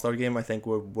and the All-Star game, I think,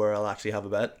 where I'll actually have a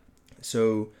bet.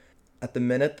 So, at the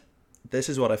minute, this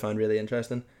is what I found really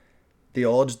interesting. The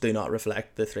odds do not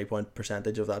reflect the 3-point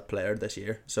percentage of that player this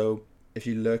year. So if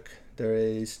you look, there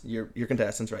is your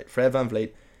contestants, right? Fred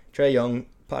VanVleet, Trae Young,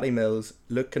 Patty Mills,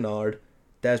 Luke Kennard,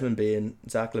 Desmond Bain,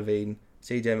 Zach LaVine,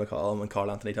 CJ McCollum, and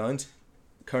Karl Anthony Towns.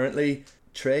 Currently,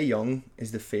 Trae Young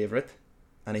is the favourite,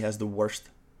 and he has the worst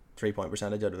 3-point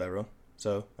percentage out of everyone.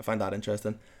 So I find that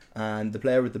interesting. And the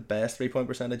player with the best 3-point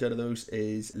percentage out of those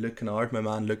is Luke Kennard, my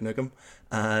man Luke Nukem,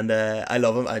 and I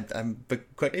love him. I'm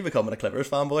quickly becoming a Clippers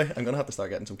fanboy. I'm gonna have to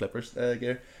start getting some Clippers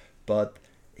gear, but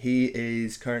he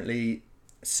is currently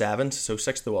 7th, so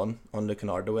 6-1 on Luke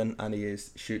Kennard to win, and he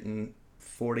is shooting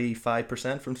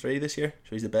 45% from 3 this year.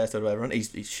 So he's the best out of everyone.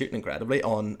 He's shooting incredibly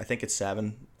on, I think it's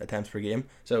 7 attempts per game.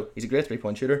 So he's a great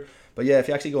 3-point shooter. But yeah, if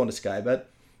you actually go into Skybet,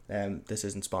 this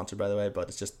isn't sponsored by the way, but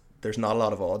it's just, there's not a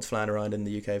lot of odds flying around in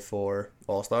the UK for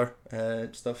All-Star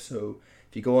stuff. So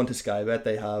if you go onto Skybet,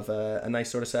 they have a nice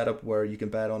sort of setup where you can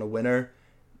bet on a winner,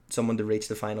 someone to reach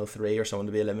the final 3, or someone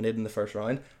to be eliminated in the first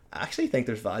round. I actually think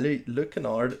there's value. Luke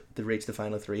Kennard to reach the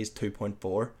final 3 is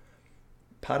 2.4.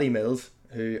 Patty Mills,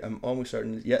 who I'm almost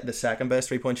certain, the second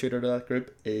best 3-point shooter to that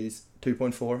group, is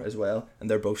 2.4 as well, and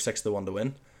they're both 6-1 to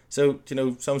win. So,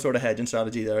 some sort of hedging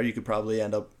strategy there. You could probably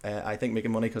end up, I think,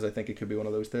 making money, because I think it could be one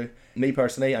of those two. Me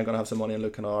personally, I'm going to have some money on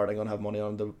Luke Kennard. I'm going to have money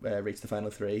on the reach the final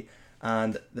 3.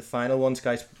 And the final one,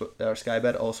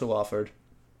 Skybet also offered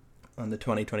on the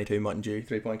 2022 Mountain Dew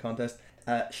 3-point contest.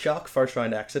 Shock first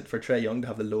round exit for Trae Young to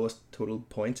have the lowest total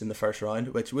points in the first round,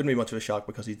 which wouldn't be much of a shock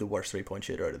because he's the worst 3-point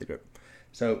shooter out of the group.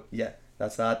 So, yeah,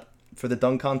 that's that. For the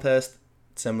dunk contest,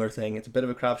 similar thing. It's a bit of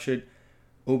a crapshoot.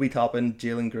 Obi Toppin,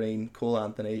 Jalen Green, Cole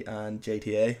Anthony, and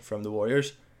JTA from the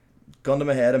Warriors. Gun to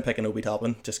my head, I'm picking Obi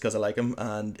Toppin just because I like him,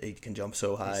 and he can jump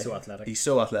so high. He's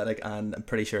so athletic, and I'm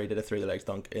pretty sure he did a through-the-legs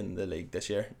dunk in the league this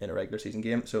year in a regular season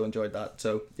game, so enjoyed that.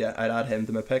 So, yeah, I'd add him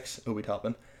to my picks, Obi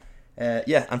Toppin.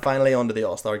 And finally on to the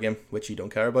All-Star game, which you don't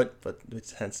care about, but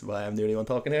which hence why I'm the only one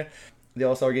talking here. The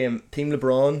All-Star game, Team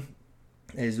LeBron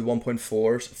is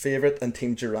 1.4's favourite, and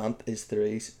Team Durant is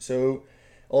 3's. So,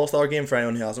 All-Star game, for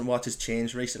anyone who hasn't watched, has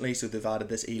changed recently, so they've added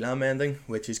this Elam ending,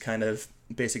 which is kind of,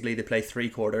 basically they play 3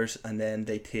 quarters, and then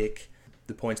they take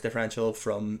the points differential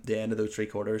from the end of those 3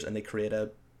 quarters, and they create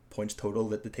a points total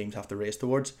that the teams have to race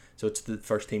towards. So it's the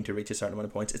first team to reach a certain amount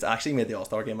of points. It's actually made the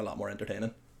All-Star game a lot more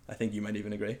entertaining. I think you might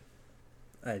even agree.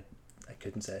 I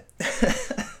couldn't say.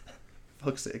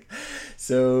 Fuck's sake.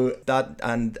 So that,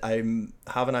 and I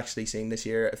haven't actually seen this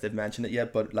year if they've mentioned it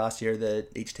yet, but last year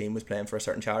each team was playing for a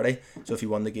certain charity. So if you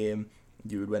won the game,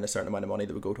 you would win a certain amount of money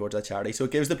that would go towards that charity. So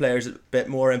it gives the players a bit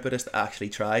more impetus to actually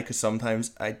try, because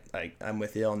sometimes I'm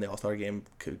with you on the All-Star game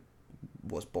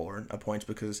was boring at points,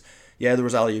 because there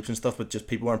was alley-oops and stuff, but just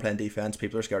people weren't playing defense.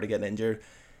 People are scared of getting injured.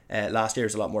 Last year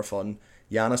was a lot more fun.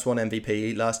 Giannis won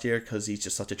MVP last year because he's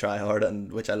just such a tryhard,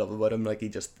 and which I love about him. Like, he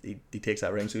takes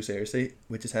everything so seriously,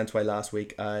 which is hence why last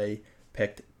week I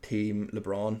picked Team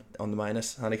LeBron on the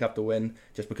minus handicap to win,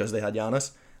 just because they had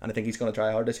Giannis, and I think he's going to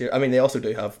try hard this year. I mean, they also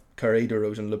do have Curry,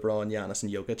 DeRozan, LeBron, Giannis,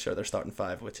 and Jokic are their starting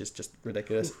 5, which is just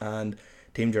ridiculous. And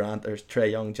Team Durant, there's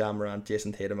Trae Young, Ja Morant,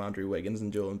 Jason Tatum, Andrew Wiggins,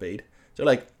 and Joel Embiid. So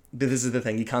like, this is the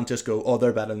thing. You can't just go, oh,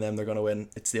 they're better than them, they're going to win.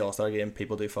 It's the All-Star game.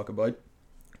 People do fuck about.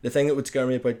 The thing that would scare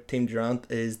me about Team Durant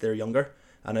is they're younger,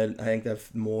 and I think they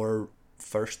have more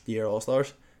first-year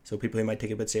All-Stars, so people who might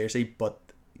take it a bit seriously. But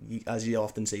as you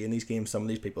often see in these games, some of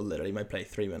these people literally might play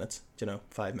 3 minutes,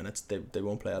 5 minutes. They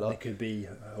won't play a lot. They could be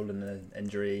holding an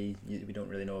injury. We don't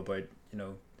really know about,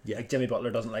 Yeah. Like Jimmy Butler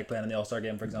doesn't like playing in the All-Star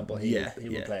game, for example. He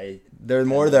will play. They're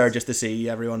more there just to see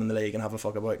everyone in the league and have a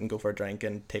fuck about and go for a drink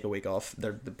and take a week off.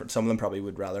 Some of them probably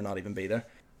would rather not even be there.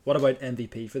 What about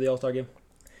MVP for the All-Star game?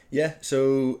 Yeah,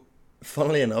 so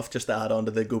funnily enough, just to add on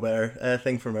to the Gobert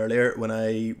thing from earlier, when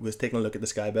I was taking a look at the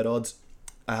Sky Bet odds,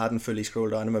 I hadn't fully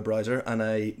scrolled down in my browser, and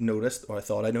I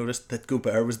thought I noticed that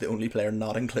Gobert was the only player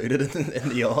not included in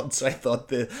the odds. So I thought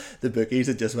the bookies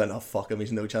had just went, oh fuck him,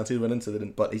 he's no chance of winning, so they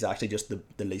didn't. But he's actually just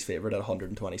the least favourite at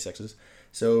 126s.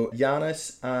 So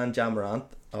Giannis and Ja Morant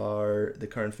are the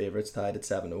current favourites, tied at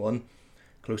 7-1,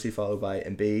 closely followed by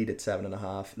Embiid at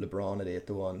 7.5, LeBron at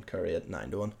 8-1, Curry at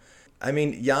 9-1. I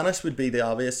mean, Giannis would be the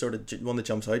obvious sort of one that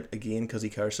jumps out, again, because he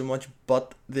cares so much.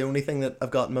 But the only thing that I've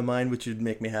got in my mind which would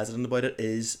make me hesitant about it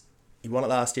is he won it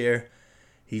last year.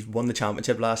 He's won the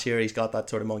championship last year. He's got that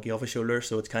sort of monkey off his shoulder.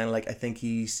 So it's kind of like, I think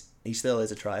he still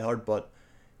is a tryhard, but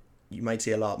you might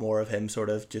see a lot more of him sort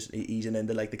of just easing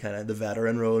into like the kind of the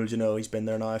veteran role. He's been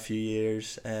there now a few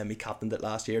years. He captained it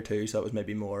last year too, so that was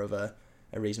maybe more of a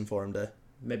reason for him to...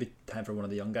 Maybe time for one of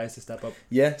the young guys to step up.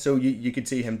 Yeah, so you could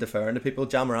see him deferring to people.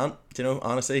 Ja Morant,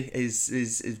 honestly,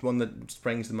 is one that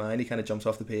springs to mind. He kind of jumps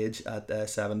off the page at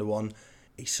 7-1.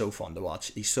 He's so fun to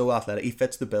watch. He's so athletic. He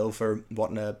fits the bill for what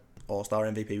an All-Star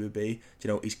MVP would be.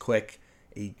 He's quick.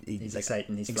 He's like,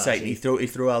 exciting. He's exciting. flashy. He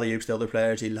throw alley-oops to other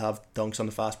players. He'll have dunks on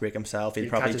the fast break himself. He'll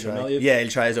probably try. Yeah,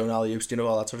 he'll try his own alley-oops.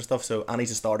 All that sort of stuff. So, and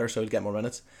he's a starter, so he'll get more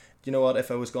minutes. You know what?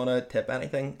 If I was gonna tip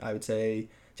anything, I would say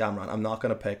Ja Morant. I'm not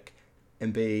gonna pick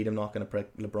Embiid. I'm not going to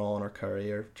pick LeBron or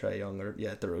Curry or Trae Young or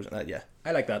DeRozan. Yeah,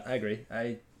 I like that. I agree.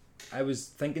 I was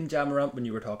thinking Ja Morant when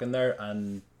you were talking there,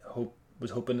 and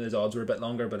was hoping his odds were a bit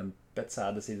longer, but I'm a bit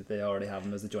sad to see that they already have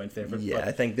him as the joint favourite. Yeah,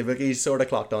 I think the bookies sort of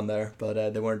clocked on there,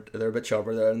 but they weren't. They're a bit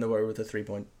sharper there than they were with the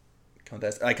 3-point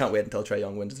contest. I can't wait until Trae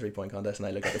Young wins the 3-point contest and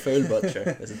I look at the fool. But sure,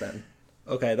 this is Ben.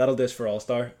 Okay, that'll do us for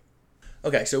All-Star.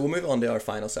 Okay, so we'll move on to our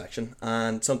final section,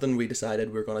 and something we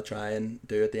decided we're going to try and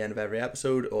do at the end of every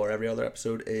episode or every other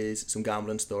episode is some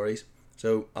gambling stories.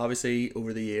 So obviously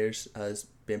over the years, as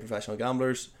being professional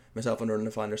gamblers, myself and Ronan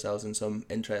have found ourselves in some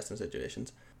interesting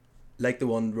situations, like the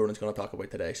one Ronan's going to talk about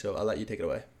today, so I'll let you take it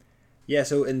away. Yeah,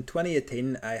 so in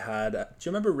 2018 I had, do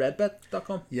you remember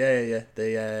redbet.com? Yeah,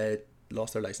 they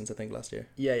lost their license I think last year.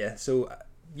 Yeah, so I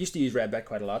used to use Redbet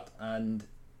quite a lot, and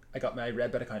I got my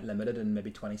Redbet account limited in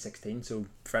maybe 2016. So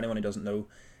for anyone who doesn't know,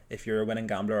 if you're a winning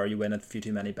gambler or you win a few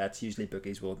too many bets, usually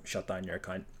bookies will shut down your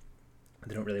account.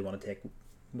 They don't really want to take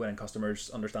winning customers,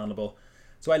 understandable.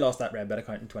 So I lost that Redbet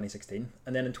account in 2016.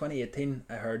 And then in 2018,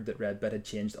 I heard that Redbet had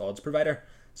changed odds provider.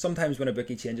 Sometimes when a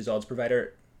bookie changes odds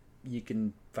provider, you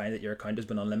can find that your account has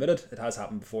been unlimited. It has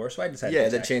happened before, so I decided to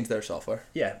check. They changed their software.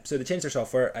 Yeah, so they changed their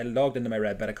software. I logged into my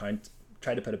Redbet account,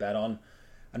 tried to put a bet on,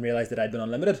 and realised that I'd been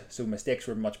unlimited, so my stakes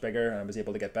were much bigger and I was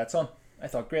able to get bets on. I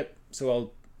thought, great, so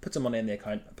I'll put some money in the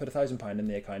account. I put £1,000 in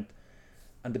the account,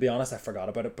 and to be honest, I forgot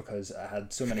about it because I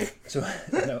had so many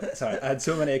I had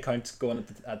so many accounts going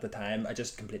at the time, I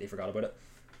just completely forgot about it.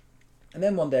 And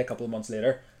then one day, a couple of months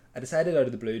later, I decided out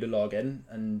of the blue to log in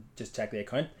and just check the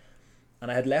account,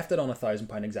 and I had left it on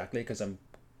 £1,000 exactly because I'm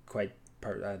quite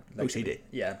OCD.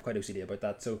 Yeah, I'm quite OCD about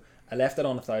that. So I left it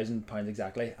on £1,000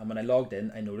 exactly, and when I logged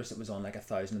in, I noticed it was on like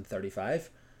 1,035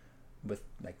 with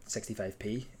like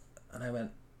 65p, and I went,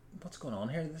 "What's going on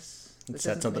here? This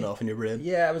set something off in your brain."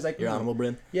 Yeah, I was like, your animal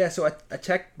brain. Yeah, so I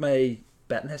checked my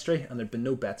betting history, and there'd been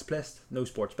no bets placed, no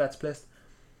sports bets placed.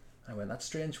 I went, "That's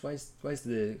strange. Why's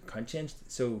the account changed?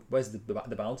 So why's the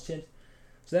balance changed?"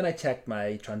 So then I checked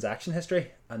my transaction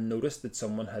history and noticed that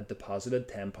someone had deposited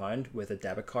 £10 with a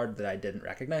debit card that I didn't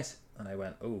recognise. And I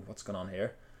went, oh, what's going on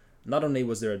here? Not only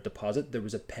was there a deposit, there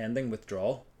was a pending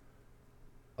withdrawal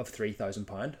of £3,000.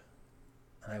 And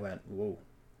I went, whoa,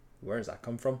 where does that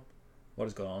come from? What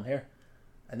is going on here?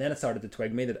 And then it started to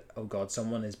twig me that, oh God,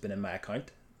 someone has been in my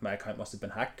account. My account must have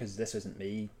been hacked because this isn't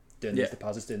me doing these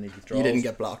deposits, doing these withdrawals. You didn't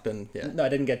get blocked and No, I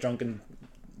didn't get drunk and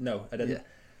no, I didn't. Yeah.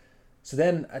 So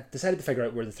then I decided to figure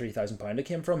out where the £3,000 it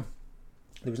came from.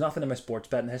 There was nothing in my sports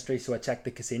betting history, so I checked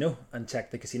the casino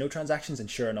transactions, and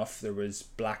sure enough, there was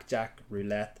blackjack,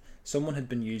 roulette. Someone had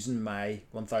been using my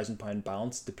 £1,000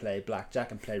 balance to play blackjack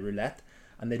and play roulette,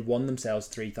 and they'd won themselves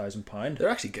 £3,000. They're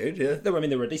actually good, yeah. They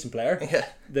were a decent player. Yeah.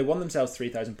 They won themselves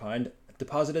 £3,000.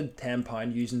 deposited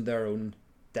 £10 using their own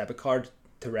debit card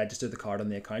to register the card on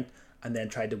the account, and then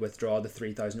tried to withdraw the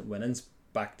 3,000 winnings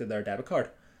back to their debit card.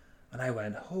 And I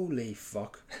went, holy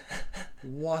fuck.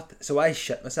 What? So I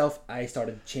shit myself. I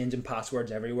started changing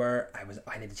passwords everywhere.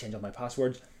 I need to change all my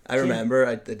passwords. I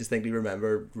distinctly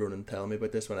remember Ronan telling me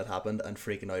about this when it happened and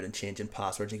freaking out and changing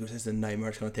passwords. He goes, "This is a nightmare.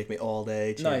 It's going to take me all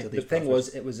day." Now, the thing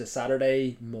was, it was a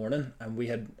Saturday morning, and we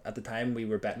had, at the time, we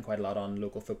were betting quite a lot on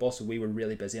local football, so we were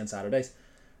really busy on Saturdays.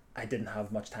 I didn't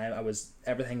have much time.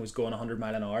 Everything was going 100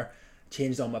 mile an hour.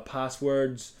 Changed all my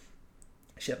passwords.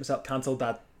 Shit myself. Cancelled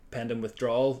that pending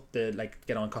withdrawal to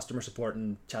get on customer support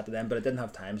and chat to them, but I didn't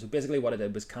have time. So basically, what I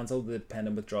did was cancel the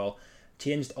pending withdrawal.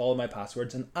 Changed all of my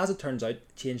passwords, and as it turns out,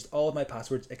 changed all of my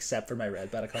passwords except for my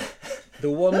Redbet account.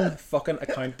 The one fucking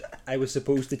account I was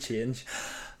supposed to change.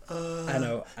 I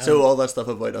know. So all that stuff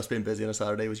about us being busy on a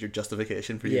Saturday was your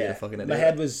justification for you being a fucking idiot. My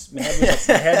head was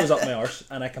up my arse,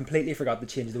 and I completely forgot to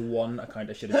change the one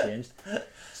account I should have changed.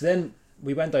 So then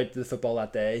we went out to the football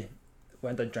that day,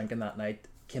 went out drinking that night,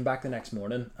 came back the next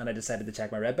morning, and I decided to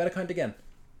check my Redbet account again.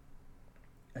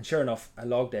 And sure enough, I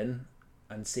logged in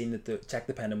and seen that checked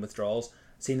the pending withdrawals,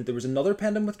 seen that there was another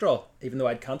pending withdrawal, even though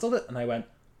I'd cancelled it, and I went,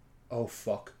 oh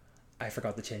fuck, I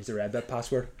forgot to change the Redbet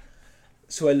password.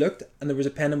 So I looked, and there was a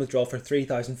pending withdrawal for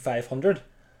 3,500.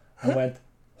 I went,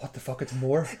 what the fuck, it's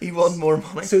more. He won more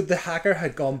money. So the hacker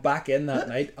had gone back in that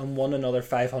night and won another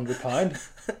 £500.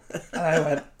 And I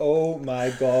went, oh my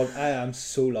god, I am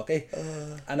so lucky.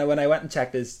 And when I went and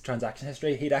checked his transaction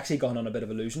history, he'd actually gone on a bit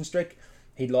of a losing streak.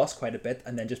 He'd lost quite a bit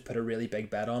and then just put a really big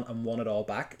bet on and won it all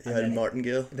back. They had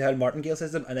Martingale. They had Martingale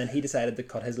system, and then he decided to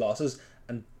cut his losses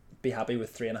and be happy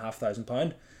with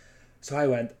 £3,500. So I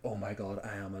went, oh my god,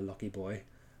 I am a lucky boy.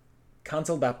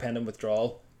 Cancelled that pending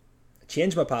withdrawal,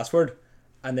 changed my password,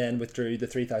 and then withdrew the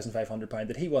 £3,500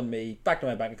 that he won me back to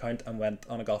my bank account and went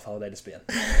on a golf holiday to Spain.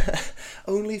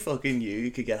 Only fucking you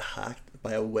could get hacked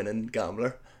by a winning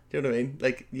gambler. Do you know what I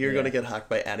mean? You're going to get hacked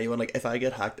by anyone. If I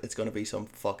get hacked, it's going to be some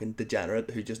fucking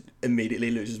degenerate who just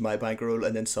immediately loses my bankroll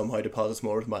and then somehow deposits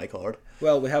more with my card.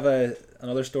 Well, we have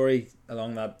another story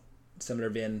along that similar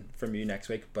vein from you next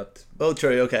week, but... Oh,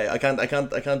 true, okay. I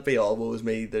can't be all woe is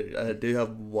me. I do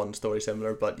have one story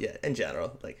similar, but yeah, in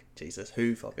general, Jesus,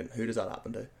 who does that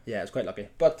happen to? Yeah, it's quite lucky.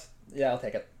 But, yeah, I'll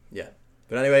take it. Yeah.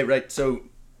 But anyway, right, so...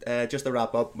 just to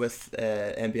wrap up with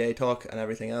NBA talk and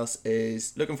everything else,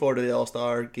 is looking forward to the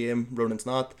All-Star game. Ronan's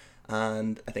not,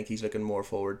 and I think he's looking more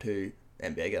forward to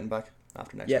NBA getting back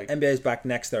after next week. Yeah, NBA is back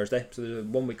next Thursday, so there's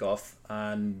 1 week off,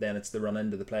 and then it's the run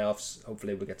into the playoffs.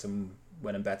 Hopefully we'll get some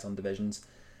winning bets on divisions.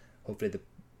 Hopefully the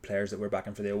players that we're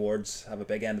backing for the awards have a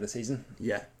big end of the season.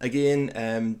 Yeah,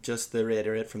 again, just to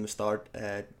reiterate from the start,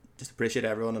 just appreciate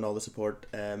everyone and all the support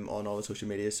on all the social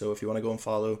media. So if you want to go and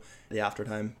follow the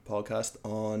Aftertime podcast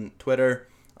on Twitter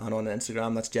and on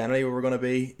Instagram, that's generally where we're going to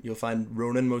be. You'll find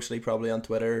Ronan mostly probably on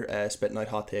Twitter, spitting out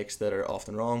hot takes that are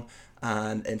often wrong,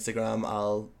 and Instagram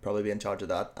I'll probably be in charge of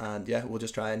that. And yeah, we'll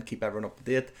just try and keep everyone up to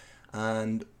date.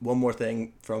 And one more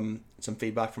thing, from some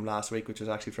feedback from last week, which was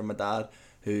actually from my dad,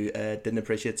 who didn't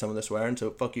appreciate some of the swearing. So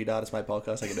fuck you, Dad, it's my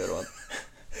podcast, I can do it all.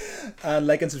 And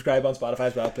like and subscribe on Spotify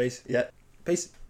as well, please. Yeah. Peace.